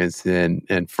experience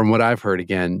and from what I've heard,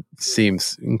 again,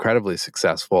 seems incredibly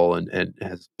successful and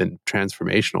has been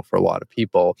transformational for a lot of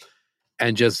people,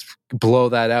 and just blow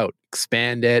that out,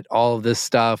 expand it, all of this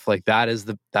stuff. Like that is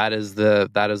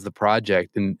the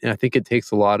project. And I think it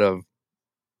takes a lot of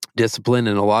discipline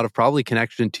and a lot of probably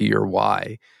connection to your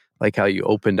why, like how you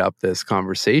opened up this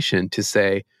conversation to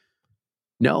say,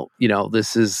 no,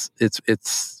 this is,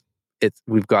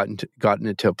 we've gotten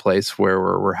it to a place where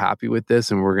we're happy with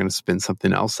this, and we're going to spin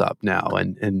something else up now,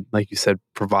 and like you said,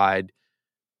 provide,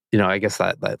 I guess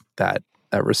that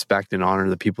respect and honor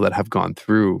the people that have gone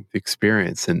through the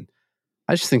experience. And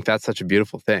I just think that's such a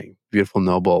beautiful thing, beautiful,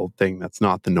 noble thing that's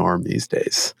not the norm these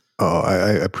days. Oh,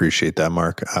 I appreciate that,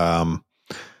 Mark.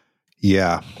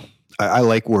 Yeah, I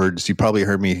like words. You probably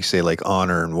heard me say like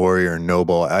honor and warrior and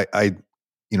noble.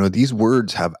 These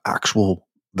words have actual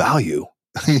value.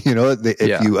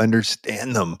 If you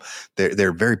understand them,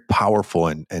 they're very powerful,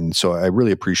 and so I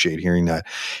really appreciate hearing that.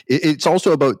 It's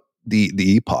also about the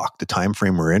epoch, the time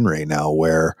frame we're in right now,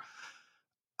 where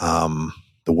the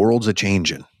world's a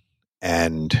changing,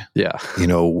 and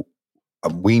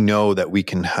we know that we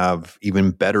can have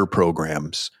even better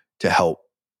programs to help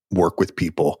work with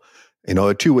people.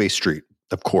 A two-way street,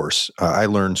 of course. I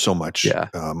learned so much. Yeah.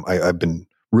 I've been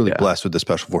really blessed with the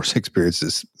Special Forces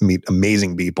experiences, meet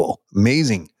amazing people,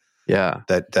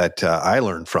 that I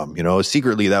learned from.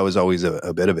 Secretly, that was always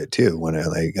a bit of it too. When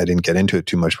I didn't get into it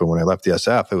too much, but when I left the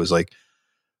SF, it was like,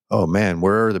 oh man,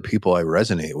 where are the people I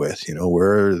resonate with?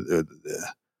 Where are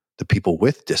the people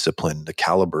with discipline, the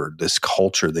caliber, this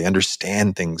culture? They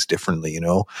understand things differently.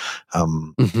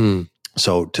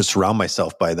 So to surround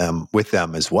myself with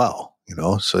them as well.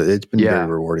 So it's been very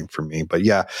rewarding for me. But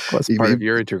that's part of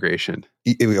your integration.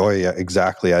 Oh yeah,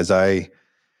 exactly. As I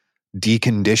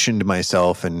deconditioned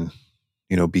myself and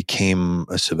became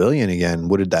a civilian again,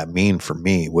 what did that mean for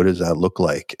me? What does that look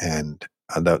like? And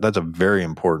that's a very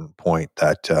important point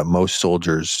that most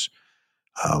soldiers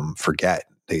forget.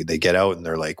 They get out and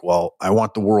they're like, well, I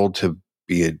want the world to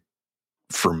be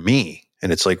for me.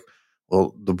 And it's like,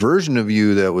 well, the version of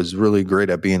you that was really great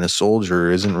at being a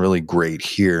soldier isn't really great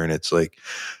here. And it's like,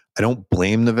 I don't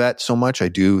blame the vet so much. I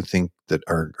do think that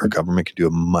our government can do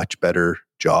a much better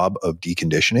job of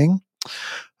deconditioning.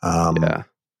 But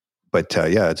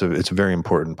it's a very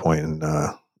important point,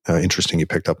 and interesting you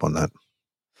picked up on that.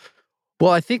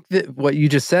 Well, I think that what you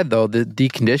just said, though, the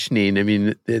deconditioning, I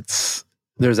mean,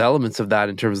 there's elements of that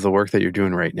in terms of the work that you're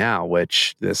doing right now,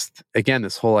 which this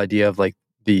whole idea of like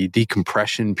the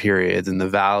decompression periods and the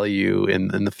value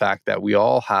and the fact that we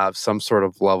all have some sort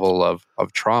of level of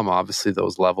trauma. Obviously,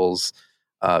 those levels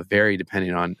vary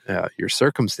depending on your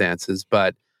circumstances.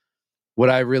 But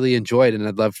what I really enjoyed, and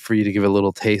I'd love for you to give a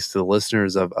little taste to the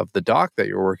listeners of the doc that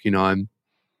you're working on,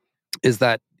 is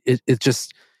that it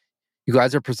just, you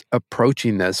guys are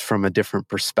approaching this from a different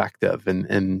perspective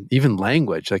and even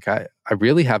language. Like I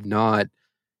really have not.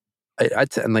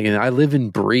 I live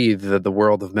and breathe the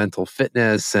world of mental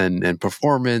fitness and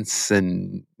performance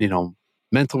and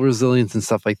mental resilience and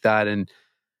stuff like that, and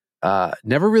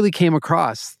never really came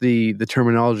across the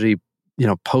terminology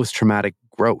post traumatic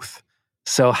growth.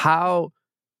 So how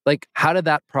did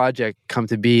that project come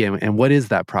to be, and what is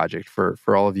that project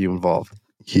for all of you involved?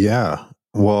 Yeah,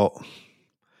 well,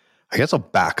 I guess I'll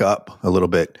back up a little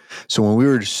bit. So when we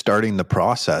were starting the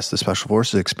process, the Special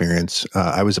Forces experience,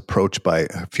 I was approached by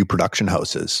a few production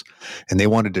houses, and they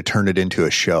wanted to turn it into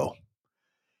a show.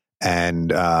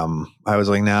 And I was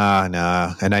like,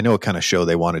 nah. And I know what kind of show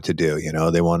they wanted to do.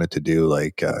 They wanted to do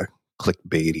like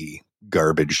clickbaity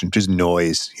garbage and just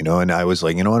noise. And I was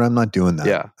like, you know what? I'm not doing that.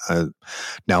 Yeah.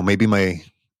 Now maybe my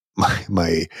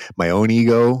own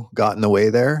ego got in the way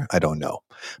there. I don't know.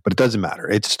 But it doesn't matter.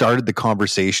 It started the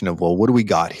conversation of, well, what do we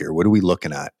got here? What are we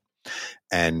looking at?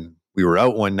 And we were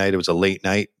out one night. It was a late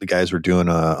night. The guys were doing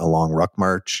a long ruck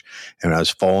march, and I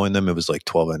was following them. It was like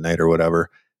 12 at night or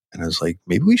whatever. And I was like,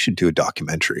 maybe we should do a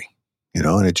documentary,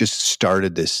 and it just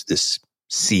started this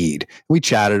seed. We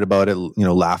chatted about it,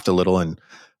 laughed a little. And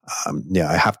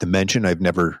I have to mention, I've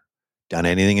never done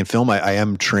anything in film. I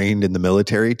am trained in the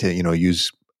military to,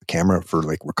 use camera for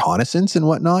like reconnaissance and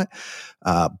whatnot.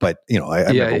 But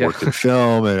I've never worked in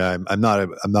film, and I'm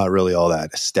not really all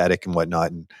that aesthetic and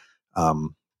whatnot. And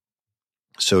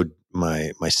so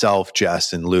myself,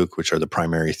 Jess, and Luke, which are the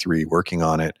primary three working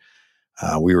on it,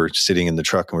 we were sitting in the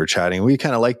truck and we were chatting. And we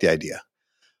kind of liked the idea,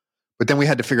 but then we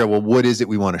had to figure out, well, what is it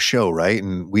we want to show, right?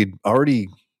 And we'd already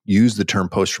used the term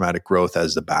post-traumatic growth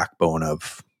as the backbone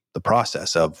of the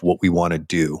process of what we want to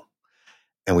do.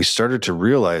 And we started to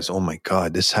realize, oh my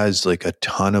God, this has like a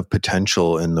ton of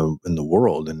potential in the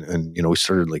world. And we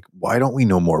started like, why don't we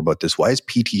know more about this? Why is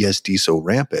PTSD so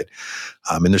rampant?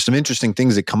 And there's some interesting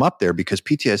things that come up there, because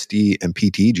PTSD and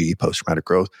PTG, post-traumatic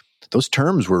growth, those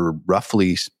terms were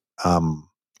roughly,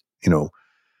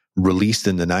 released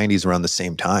in the 90s around the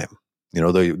same time.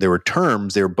 They were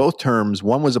terms, they were both terms.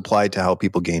 One was applied to how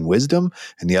people gain wisdom,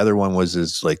 and the other one was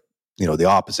the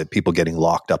opposite, people getting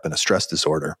locked up in a stress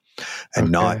disorder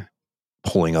and not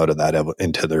pulling out of that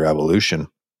into their evolution.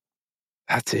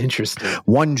 That's interesting.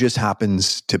 One just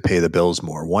happens to pay the bills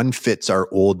more. One fits our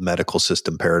old medical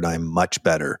system paradigm much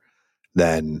better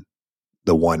than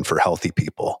the one for healthy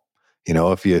people. You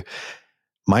know,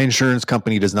 my insurance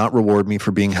company does not reward me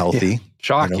for being healthy. Yeah,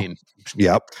 shocking.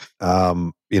 Yep.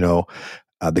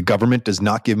 The government does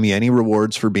not give me any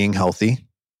rewards for being healthy.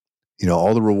 You know,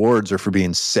 all the rewards are for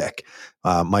being sick.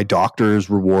 My doctor is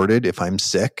rewarded if I'm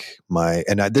sick.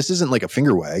 This isn't like a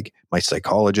finger wag. My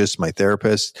psychologist, my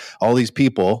therapist, all these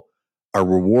people are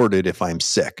rewarded if I'm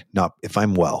sick, not if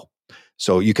I'm well.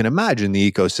 So you can imagine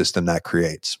the ecosystem that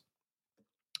creates.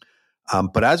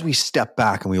 But as we step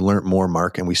back and we learned more,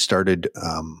 Mark, and we started,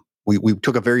 we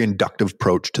took a very inductive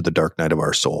approach to the dark night of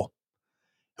our soul.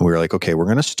 And we were like, okay, we're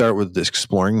going to start with this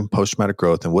exploring post-traumatic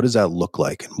growth. And what does that look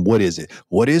like? And what is it?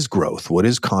 What is growth? What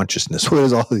is consciousness? What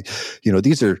is all the,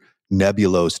 these are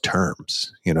nebulous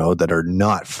terms, that are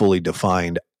not fully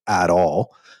defined at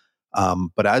all.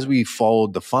 But as we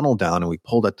followed the funnel down and we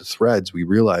pulled at the threads, we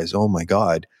realized, oh my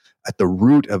God, at the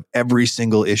root of every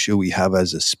single issue we have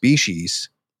as a species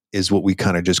is what we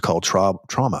kind of just call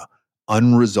trauma.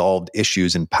 Unresolved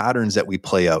issues and patterns that we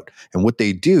play out. And what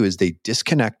they do is they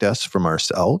disconnect us from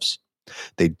ourselves.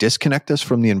 They disconnect us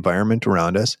from the environment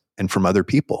around us and from other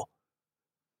people.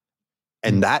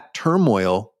 And that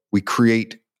turmoil, we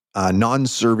create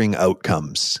non-serving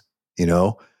outcomes.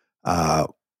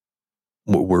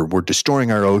 We're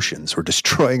destroying our oceans. We're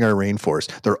destroying our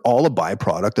rainforest. They're all a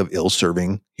byproduct of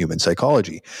ill-serving human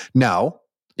psychology. Now,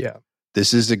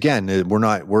 this is, again,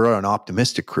 we're an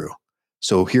optimistic crew.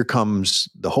 So here comes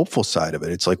the hopeful side of it.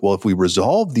 It's like, well, if we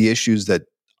resolve the issues that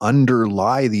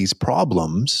underlie these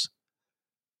problems,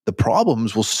 the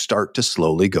problems will start to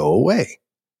slowly go away.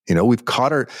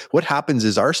 What happens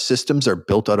is our systems are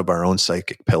built out of our own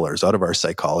psychic pillars, out of our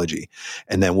psychology.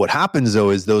 And then what happens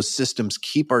though is those systems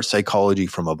keep our psychology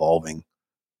from evolving.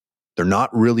 They're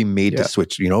not really made to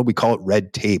switch. We call it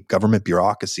red tape, government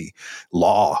bureaucracy,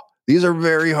 law. These are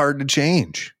very hard to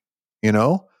change,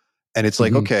 And it's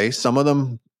like, okay, some of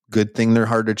them, good thing they're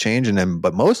hard to change.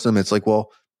 But most of them, it's like,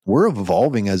 well, we're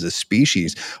evolving as a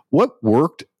species. What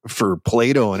worked for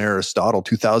Plato and Aristotle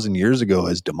 2,000 years ago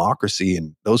as democracy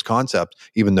and those concepts,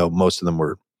 even though most of them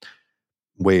were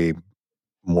way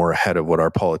more ahead of what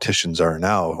our politicians are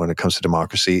now when it comes to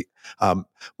democracy.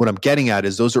 What I'm getting at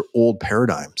is those are old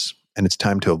paradigms and it's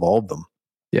time to evolve them.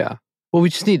 Yeah. Well, we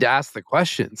just need to ask the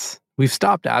questions. We've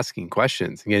stopped asking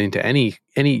questions and getting to any,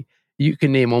 you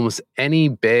can name almost any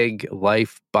big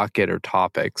life bucket or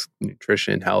topics,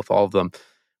 nutrition, health, all of them.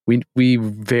 We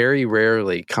very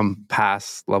rarely come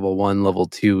past level 1, level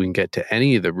 2 and get to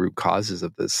any of the root causes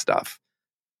of this stuff.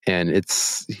 And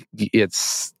that's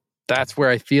where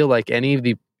I feel like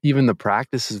even the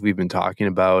practices we've been talking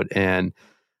about and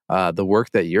the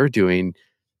work that you're doing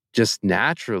just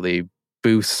naturally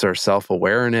boosts our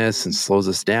self-awareness and slows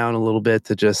us down a little bit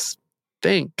to just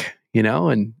think,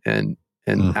 and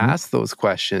ask those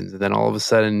questions. And then all of a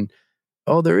sudden,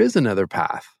 oh, there is another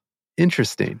path.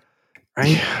 Interesting.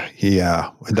 Right?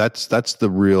 Yeah. That's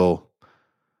the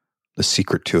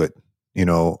secret to it.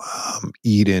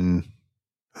 Eden,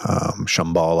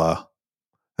 Shambhala,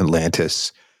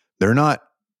 Atlantis, they're not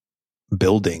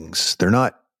buildings. They're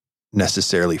not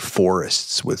necessarily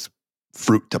forests with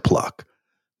fruit to pluck.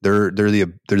 They're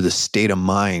the state of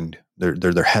mind.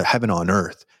 They're heaven on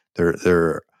earth.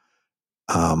 They're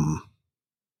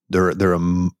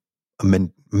a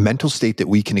mental state that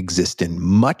we can exist in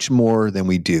much more than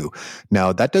we do.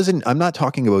 Now, I'm not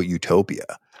talking about utopia.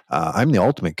 I'm the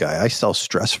ultimate guy. I sell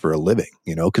stress for a living,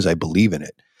 because I believe in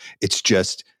it. It's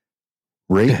just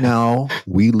right now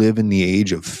we live in the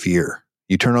age of fear.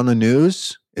 You turn on the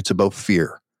news, it's about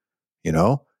fear,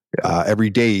 Every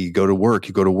day you go to work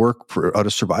out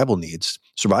of survival needs.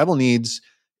 Survival needs,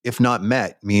 if not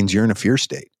met, means you're in a fear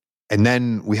state. And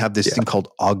then we have this thing called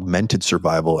augmented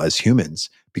survival as humans,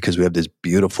 because we have this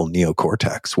beautiful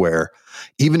neocortex where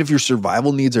even if your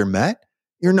survival needs are met,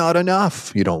 you're not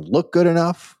enough. You don't look good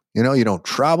enough. You don't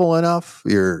travel enough.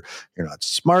 You're not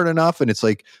smart enough. And it's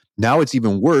like, now it's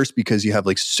even worse because you have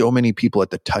like so many people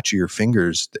at the touch of your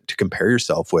fingers to compare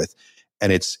yourself with.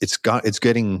 And it's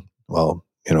getting, well,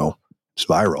 it's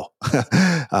viral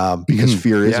because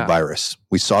fear is a virus.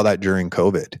 We saw that during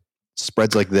COVID. It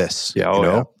spreads like this,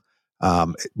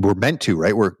 we're meant to,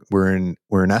 right? We're in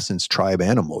essence tribe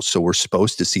animals. So we're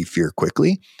supposed to see fear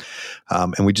quickly.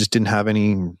 And we just didn't have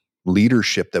any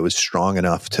leadership that was strong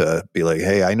enough to be like,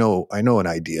 hey, I know an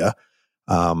idea.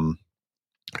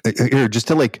 Here, just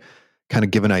to like kind of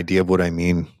give an idea of what I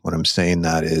mean when I'm saying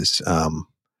that is,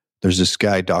 there's this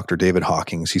guy, Dr. David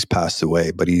Hawkins, he's passed away,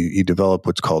 but he developed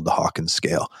what's called the Hawkins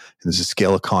scale. And it's a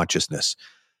scale of consciousness.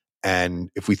 And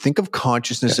if we think of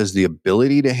consciousness as the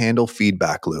ability to handle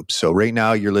feedback loops, so right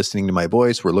now you're listening to my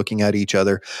voice, we're looking at each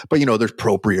other, but there's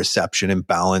proprioception and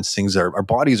balance. Our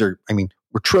bodies are,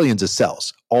 we're trillions of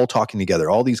cells all talking together,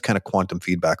 all these kind of quantum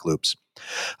feedback loops.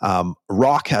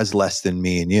 Rock has less than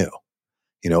me and you.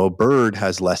 A bird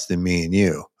has less than me and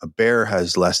you. A bear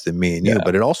has less than me and you.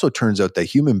 But it also turns out that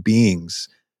human beings,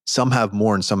 some have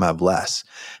more and some have less.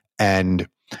 And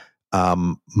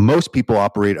most people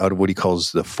operate out of what he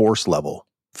calls the force level,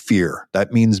 fear.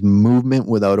 That means movement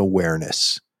without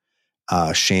awareness,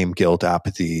 shame, guilt,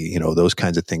 apathy, those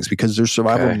kinds of things, because their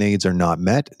survival needs are not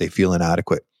met. They feel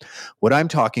inadequate. What I'm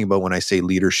talking about when I say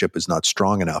leadership is not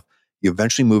strong enough, you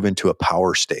eventually move into a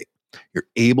power state. You're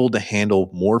able to handle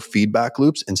more feedback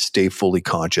loops and stay fully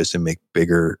conscious and make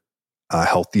bigger,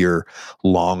 healthier,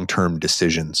 long-term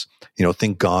decisions.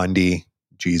 Think Gandhi,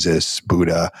 Jesus,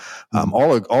 Buddha,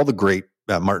 all the great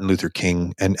Martin Luther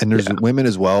King, and there's women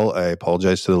as well. I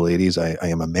apologize to the ladies. I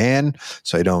am a man,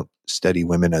 so I don't study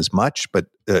women as much, but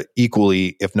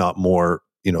equally, if not more,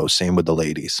 same with the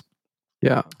ladies.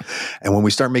 Yeah. And when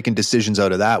we start making decisions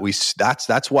out of that,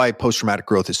 that's why post-traumatic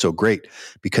growth is so great,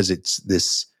 because it's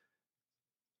this.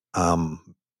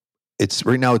 It's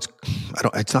right now.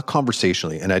 It's not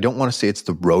conversationally, and I don't want to say it's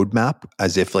the roadmap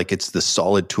as if like it's the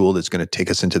solid tool that's going to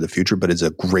take us into the future, but it's a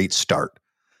great start.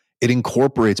 It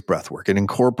incorporates breath work. It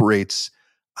incorporates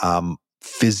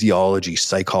physiology,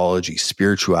 psychology,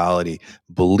 spirituality,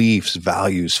 beliefs,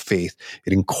 values, faith.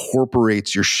 It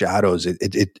incorporates your shadows.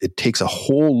 It takes a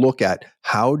whole look at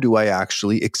how do I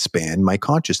actually expand my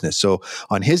consciousness. So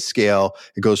on his scale,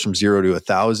 it goes from 0 to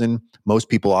 1,000. Most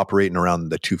people operating around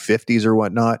the 250s or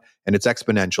whatnot, and it's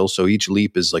exponential. So each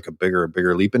leap is like a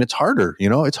bigger leap, and it's harder.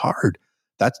 It's hard.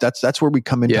 That's where we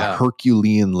come into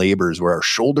Herculean labors, where our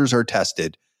shoulders are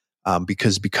tested,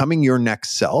 because becoming your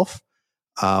next self,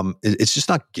 it's just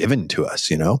not given to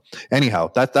us. Anyhow,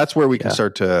 that's where we can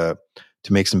start to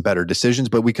make some better decisions.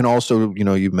 But we can also,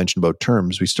 you mentioned about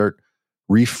terms. We start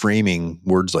reframing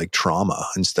words like trauma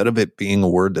instead of it being a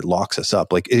word that locks us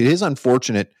up. Like, it is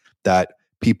unfortunate that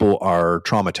people are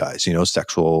traumatized,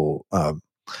 sexual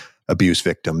abuse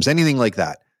victims, anything like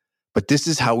that. But this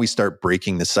is how we start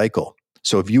breaking the cycle.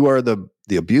 So if you are the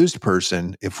abused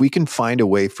person, if we can find a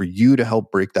way for you to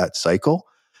help break that cycle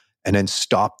and then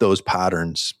stop those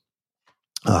patterns,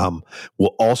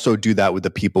 we'll also do that with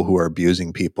the people who are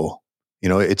abusing people.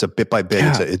 It's a bit by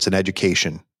bit. It's an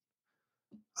education.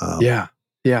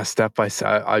 Step by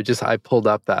step. I pulled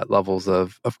up that levels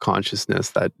of consciousness,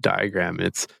 that diagram.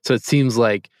 So it seems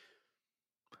like,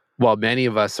 while many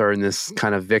of us are in this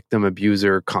kind of victim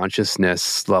abuser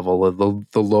consciousness level of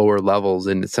the lower levels,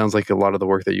 and it sounds like a lot of the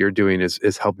work that you're doing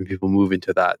is helping people move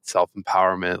into that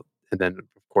self-empowerment, and then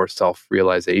of course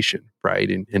self-realization, right?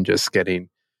 And just getting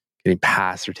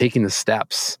past, or taking the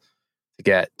steps to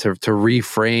get to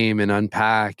reframe and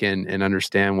unpack and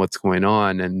understand what's going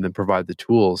on, and then provide the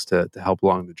tools to help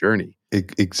along the journey.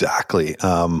 Exactly.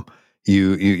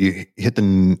 You hit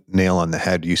the nail on the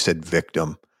head. You said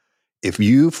victim. If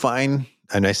you find,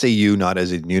 and I say you not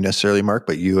as in you necessarily, Mark,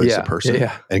 but you as a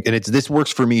person, and this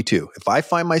works for me too. If I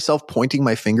find myself pointing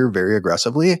my finger very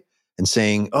aggressively and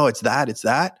saying, "Oh, it's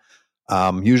that,"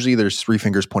 usually there's 3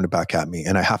 fingers pointed back at me,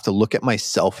 and I have to look at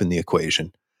myself in the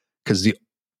equation, because the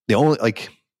only,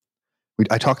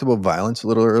 I talked about violence a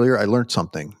little earlier. I learned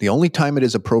something. The only time it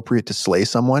is appropriate to slay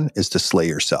someone is to slay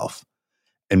yourself,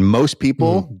 and most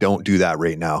people don't do that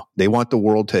right now. They want the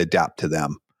world to adapt to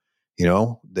them.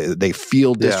 They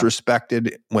feel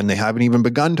disrespected when they haven't even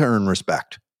begun to earn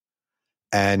respect.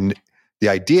 And the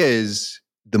idea is,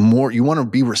 the more you want to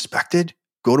be respected,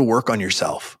 go to work on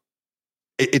yourself.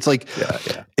 It's like,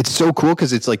 it's so cool,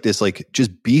 because it's like this, like,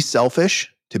 just be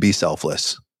selfish to be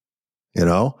selfless. It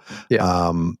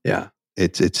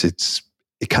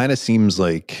kind of seems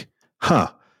like,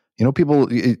 people,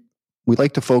 we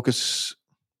like to focus.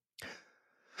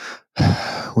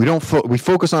 We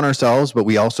focus on ourselves, but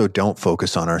we also don't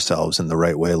focus on ourselves in the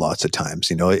right way lots of times.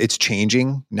 It's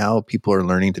changing now. People are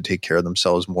learning to take care of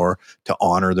themselves more, to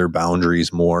honor their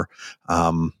boundaries more.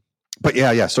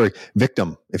 But sorry,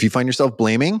 victim. If you find yourself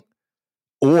blaming,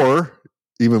 or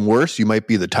even worse, you might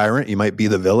be the tyrant, you might be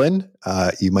the villain,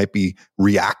 you might be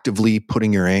reactively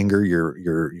putting your anger,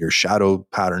 your shadow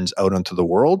patterns out onto the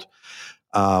world.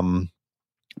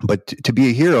 But to be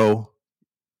a hero,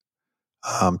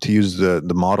 to use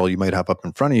the model you might have up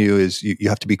in front of you, is you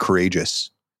have to be courageous,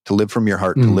 to live from your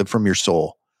heart, to live from your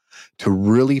soul, to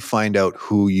really find out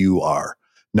who you are.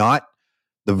 Not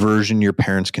the version your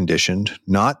parents conditioned,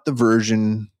 not the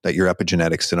version that your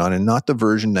epigenetics sit on, and not the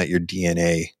version that your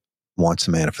DNA wants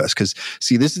to manifest. Because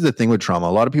see, this is the thing with trauma. A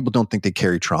lot of people don't think they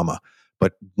carry trauma,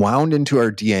 but wound into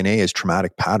our DNA is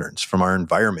traumatic patterns from our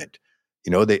environment.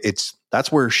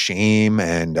 That's where shame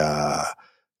and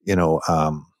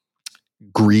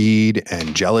greed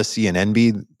and jealousy and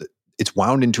envy, it's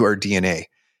wound into our DNA.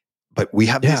 But we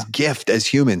have this gift as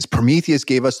humans. Prometheus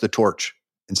gave us the torch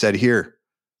and said, here,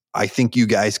 I think you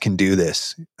guys can do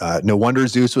this. No wonder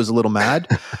Zeus was a little mad.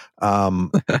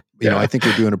 I think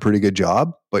we're doing a pretty good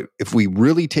job. But if we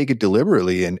really take it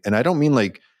deliberately, and I don't mean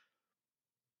like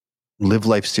live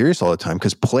life serious all the time,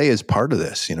 because play is part of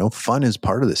this, fun is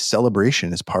part of this,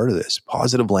 celebration is part of this,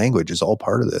 positive language is all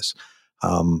part of this.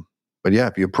 But yeah,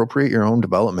 if you appropriate your own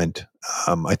development,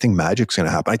 I think magic's going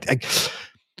to happen.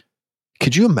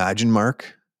 Could you imagine,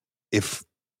 Mark, if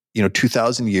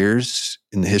 2,000 years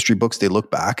in the history books, they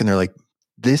look back and they're like,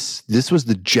 this was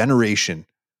the generation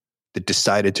that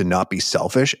decided to not be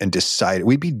selfish and decided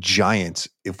we'd be giants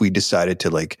if we decided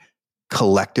to like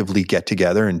collectively get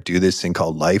together and do this thing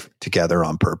called life together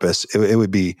on purpose. It would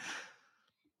be,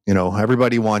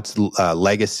 everybody wants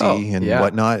legacy and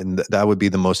whatnot, and that would be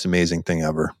the most amazing thing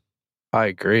ever. I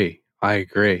agree.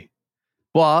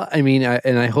 Well, I mean,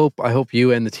 I hope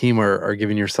you and the team are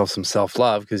giving yourself some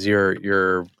self-love, because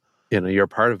you're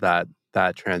part of that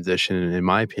transition. In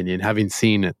my opinion, having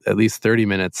seen at least 30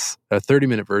 minutes, a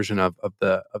 30-minute version of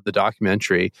the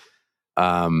documentary,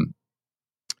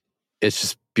 it's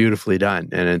just beautifully done.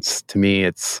 And to me,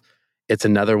 it's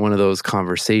another one of those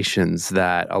conversations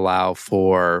that allow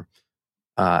for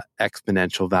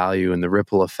exponential value and the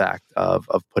ripple effect of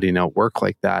putting out work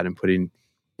like that, and putting,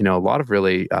 a lot of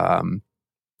really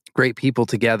great people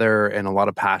together and a lot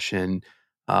of passion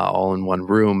all in one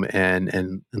room,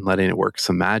 and letting it work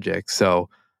some magic. So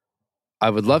I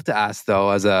would love to ask,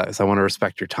 though, as I want to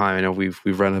respect your time. I know we've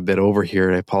run a bit over here,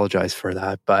 and I apologize for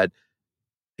that. But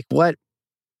what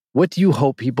do you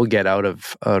hope people get out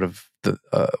of the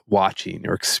watching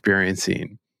or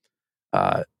experiencing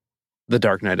The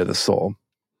Dark Night of the Soul?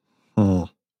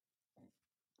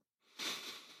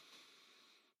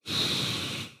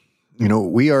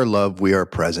 We are love, we are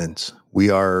presence.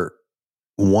 We are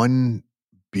one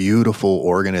beautiful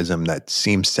organism that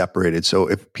seems separated. So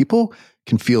if people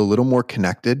can feel a little more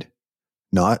connected,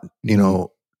 not, to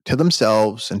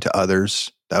themselves and to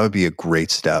others, that would be a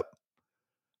great step.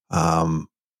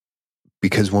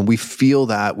 Because when we feel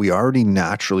that, we already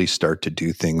naturally start to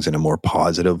do things in a more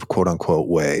positive, quote unquote,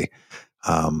 way.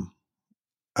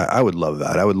 I would love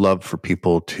that. I would love for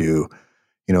people to,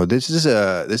 this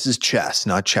is chess,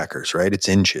 not checkers, right? It's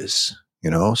inches,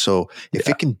 So if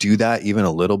it can do that even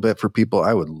a little bit for people,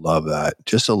 I would love that.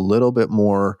 Just a little bit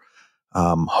more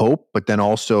hope, but then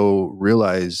also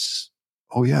realize,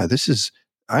 oh yeah,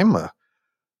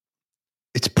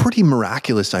 it's pretty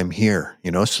miraculous I'm here,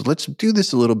 so let's do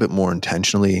this a little bit more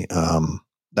intentionally.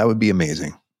 That would be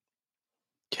amazing.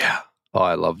 Yeah. Oh,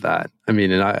 I love that. I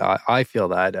mean, and I feel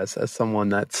that as someone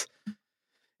that's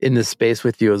in this space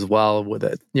with you as well, with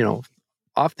it,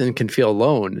 often can feel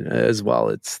alone as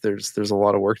well. There's a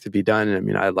lot of work to be done. I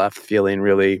mean, I left feeling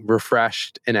really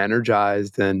refreshed and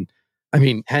energized, and I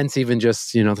mean, hence even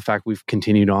just, the fact we've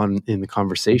continued on in the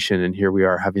conversation, and here we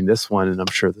are having this one, and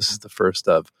I'm sure this is the first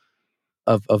of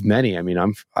many. I mean,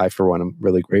 I for one, I'm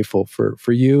really grateful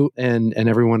for you and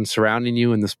everyone surrounding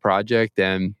you in this project,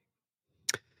 and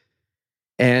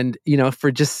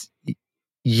for just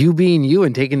you being you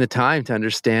and taking the time to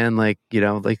understand, like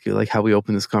how we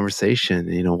open this conversation,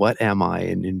 what am I,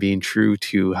 and being true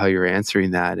to how you're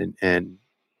answering that, and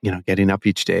getting up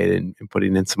each day and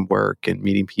putting in some work and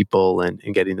meeting people and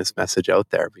getting this message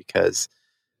out there, because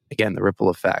again, the ripple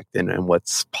effect and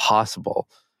what's possible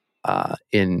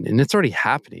and it's already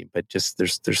happening, but just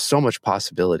there's so much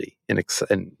possibility and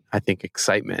I think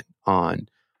excitement on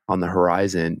the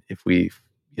horizon if we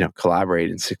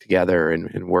collaborate and stick together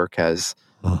and work as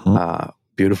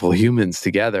beautiful humans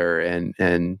together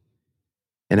and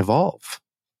evolve,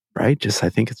 right? I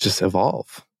think it's just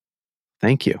evolve.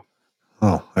 Thank you.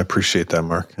 Oh, I appreciate that,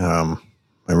 Mark. I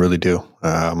really do.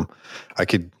 I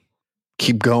could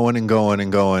keep going and going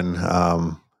and going.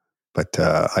 But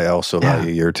I also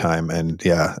value your time. And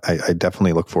I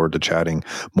definitely look forward to chatting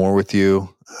more with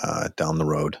you down the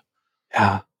road.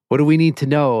 Yeah. What do we need to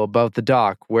know about the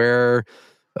doc? Where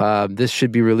this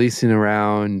should be releasing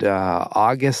around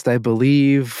August, I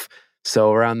believe.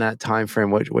 So around that time frame,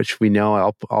 which we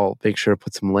know, I'll make sure to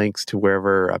put some links to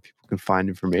wherever people can find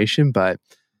information. But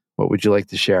what would you like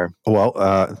to share?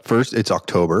 Well, first, it's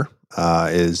October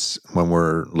is when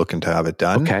we're looking to have it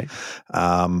done. Okay.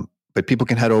 But people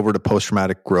can head over to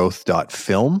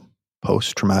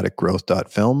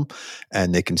posttraumaticgrowth.film,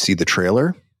 and they can see the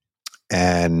trailer.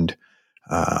 And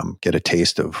get a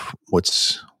taste of what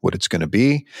it's going to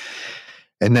be.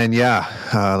 And then,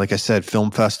 like I said,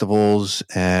 film festivals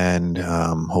and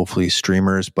hopefully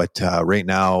streamers. But right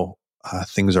now,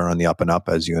 things are on the up and up,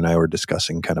 as you and I were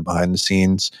discussing kind of behind the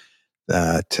scenes.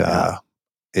 That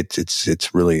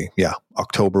it's really,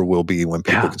 October will be when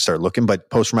people can start looking. But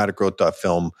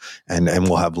posttraumaticgrowth.film, and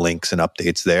we'll have links and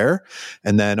updates there.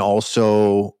 And then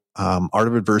also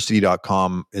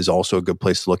artofadversity.com is also a good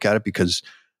place to look at it, because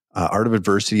Art of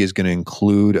Adversity is going to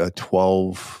include a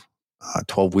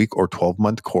 12-week or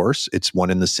 12-month course. It's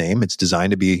one and the same. It's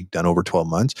designed to be done over 12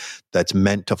 months. That's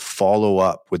meant to follow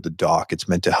up with the doc. It's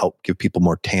meant to help give people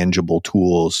more tangible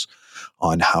tools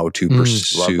on how to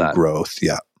pursue growth.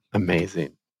 Yeah.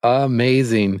 Amazing.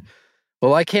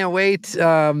 Well, I can't wait.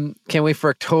 Can't wait for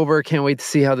October. Can't wait to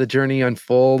see how the journey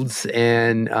unfolds,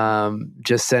 and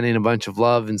just sending a bunch of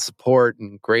love and support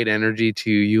and great energy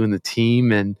to you and the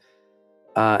team. And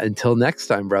until next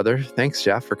time, brother. Thanks,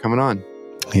 Jeff, for coming on.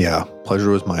 Yeah.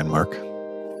 Pleasure was mine, Mark.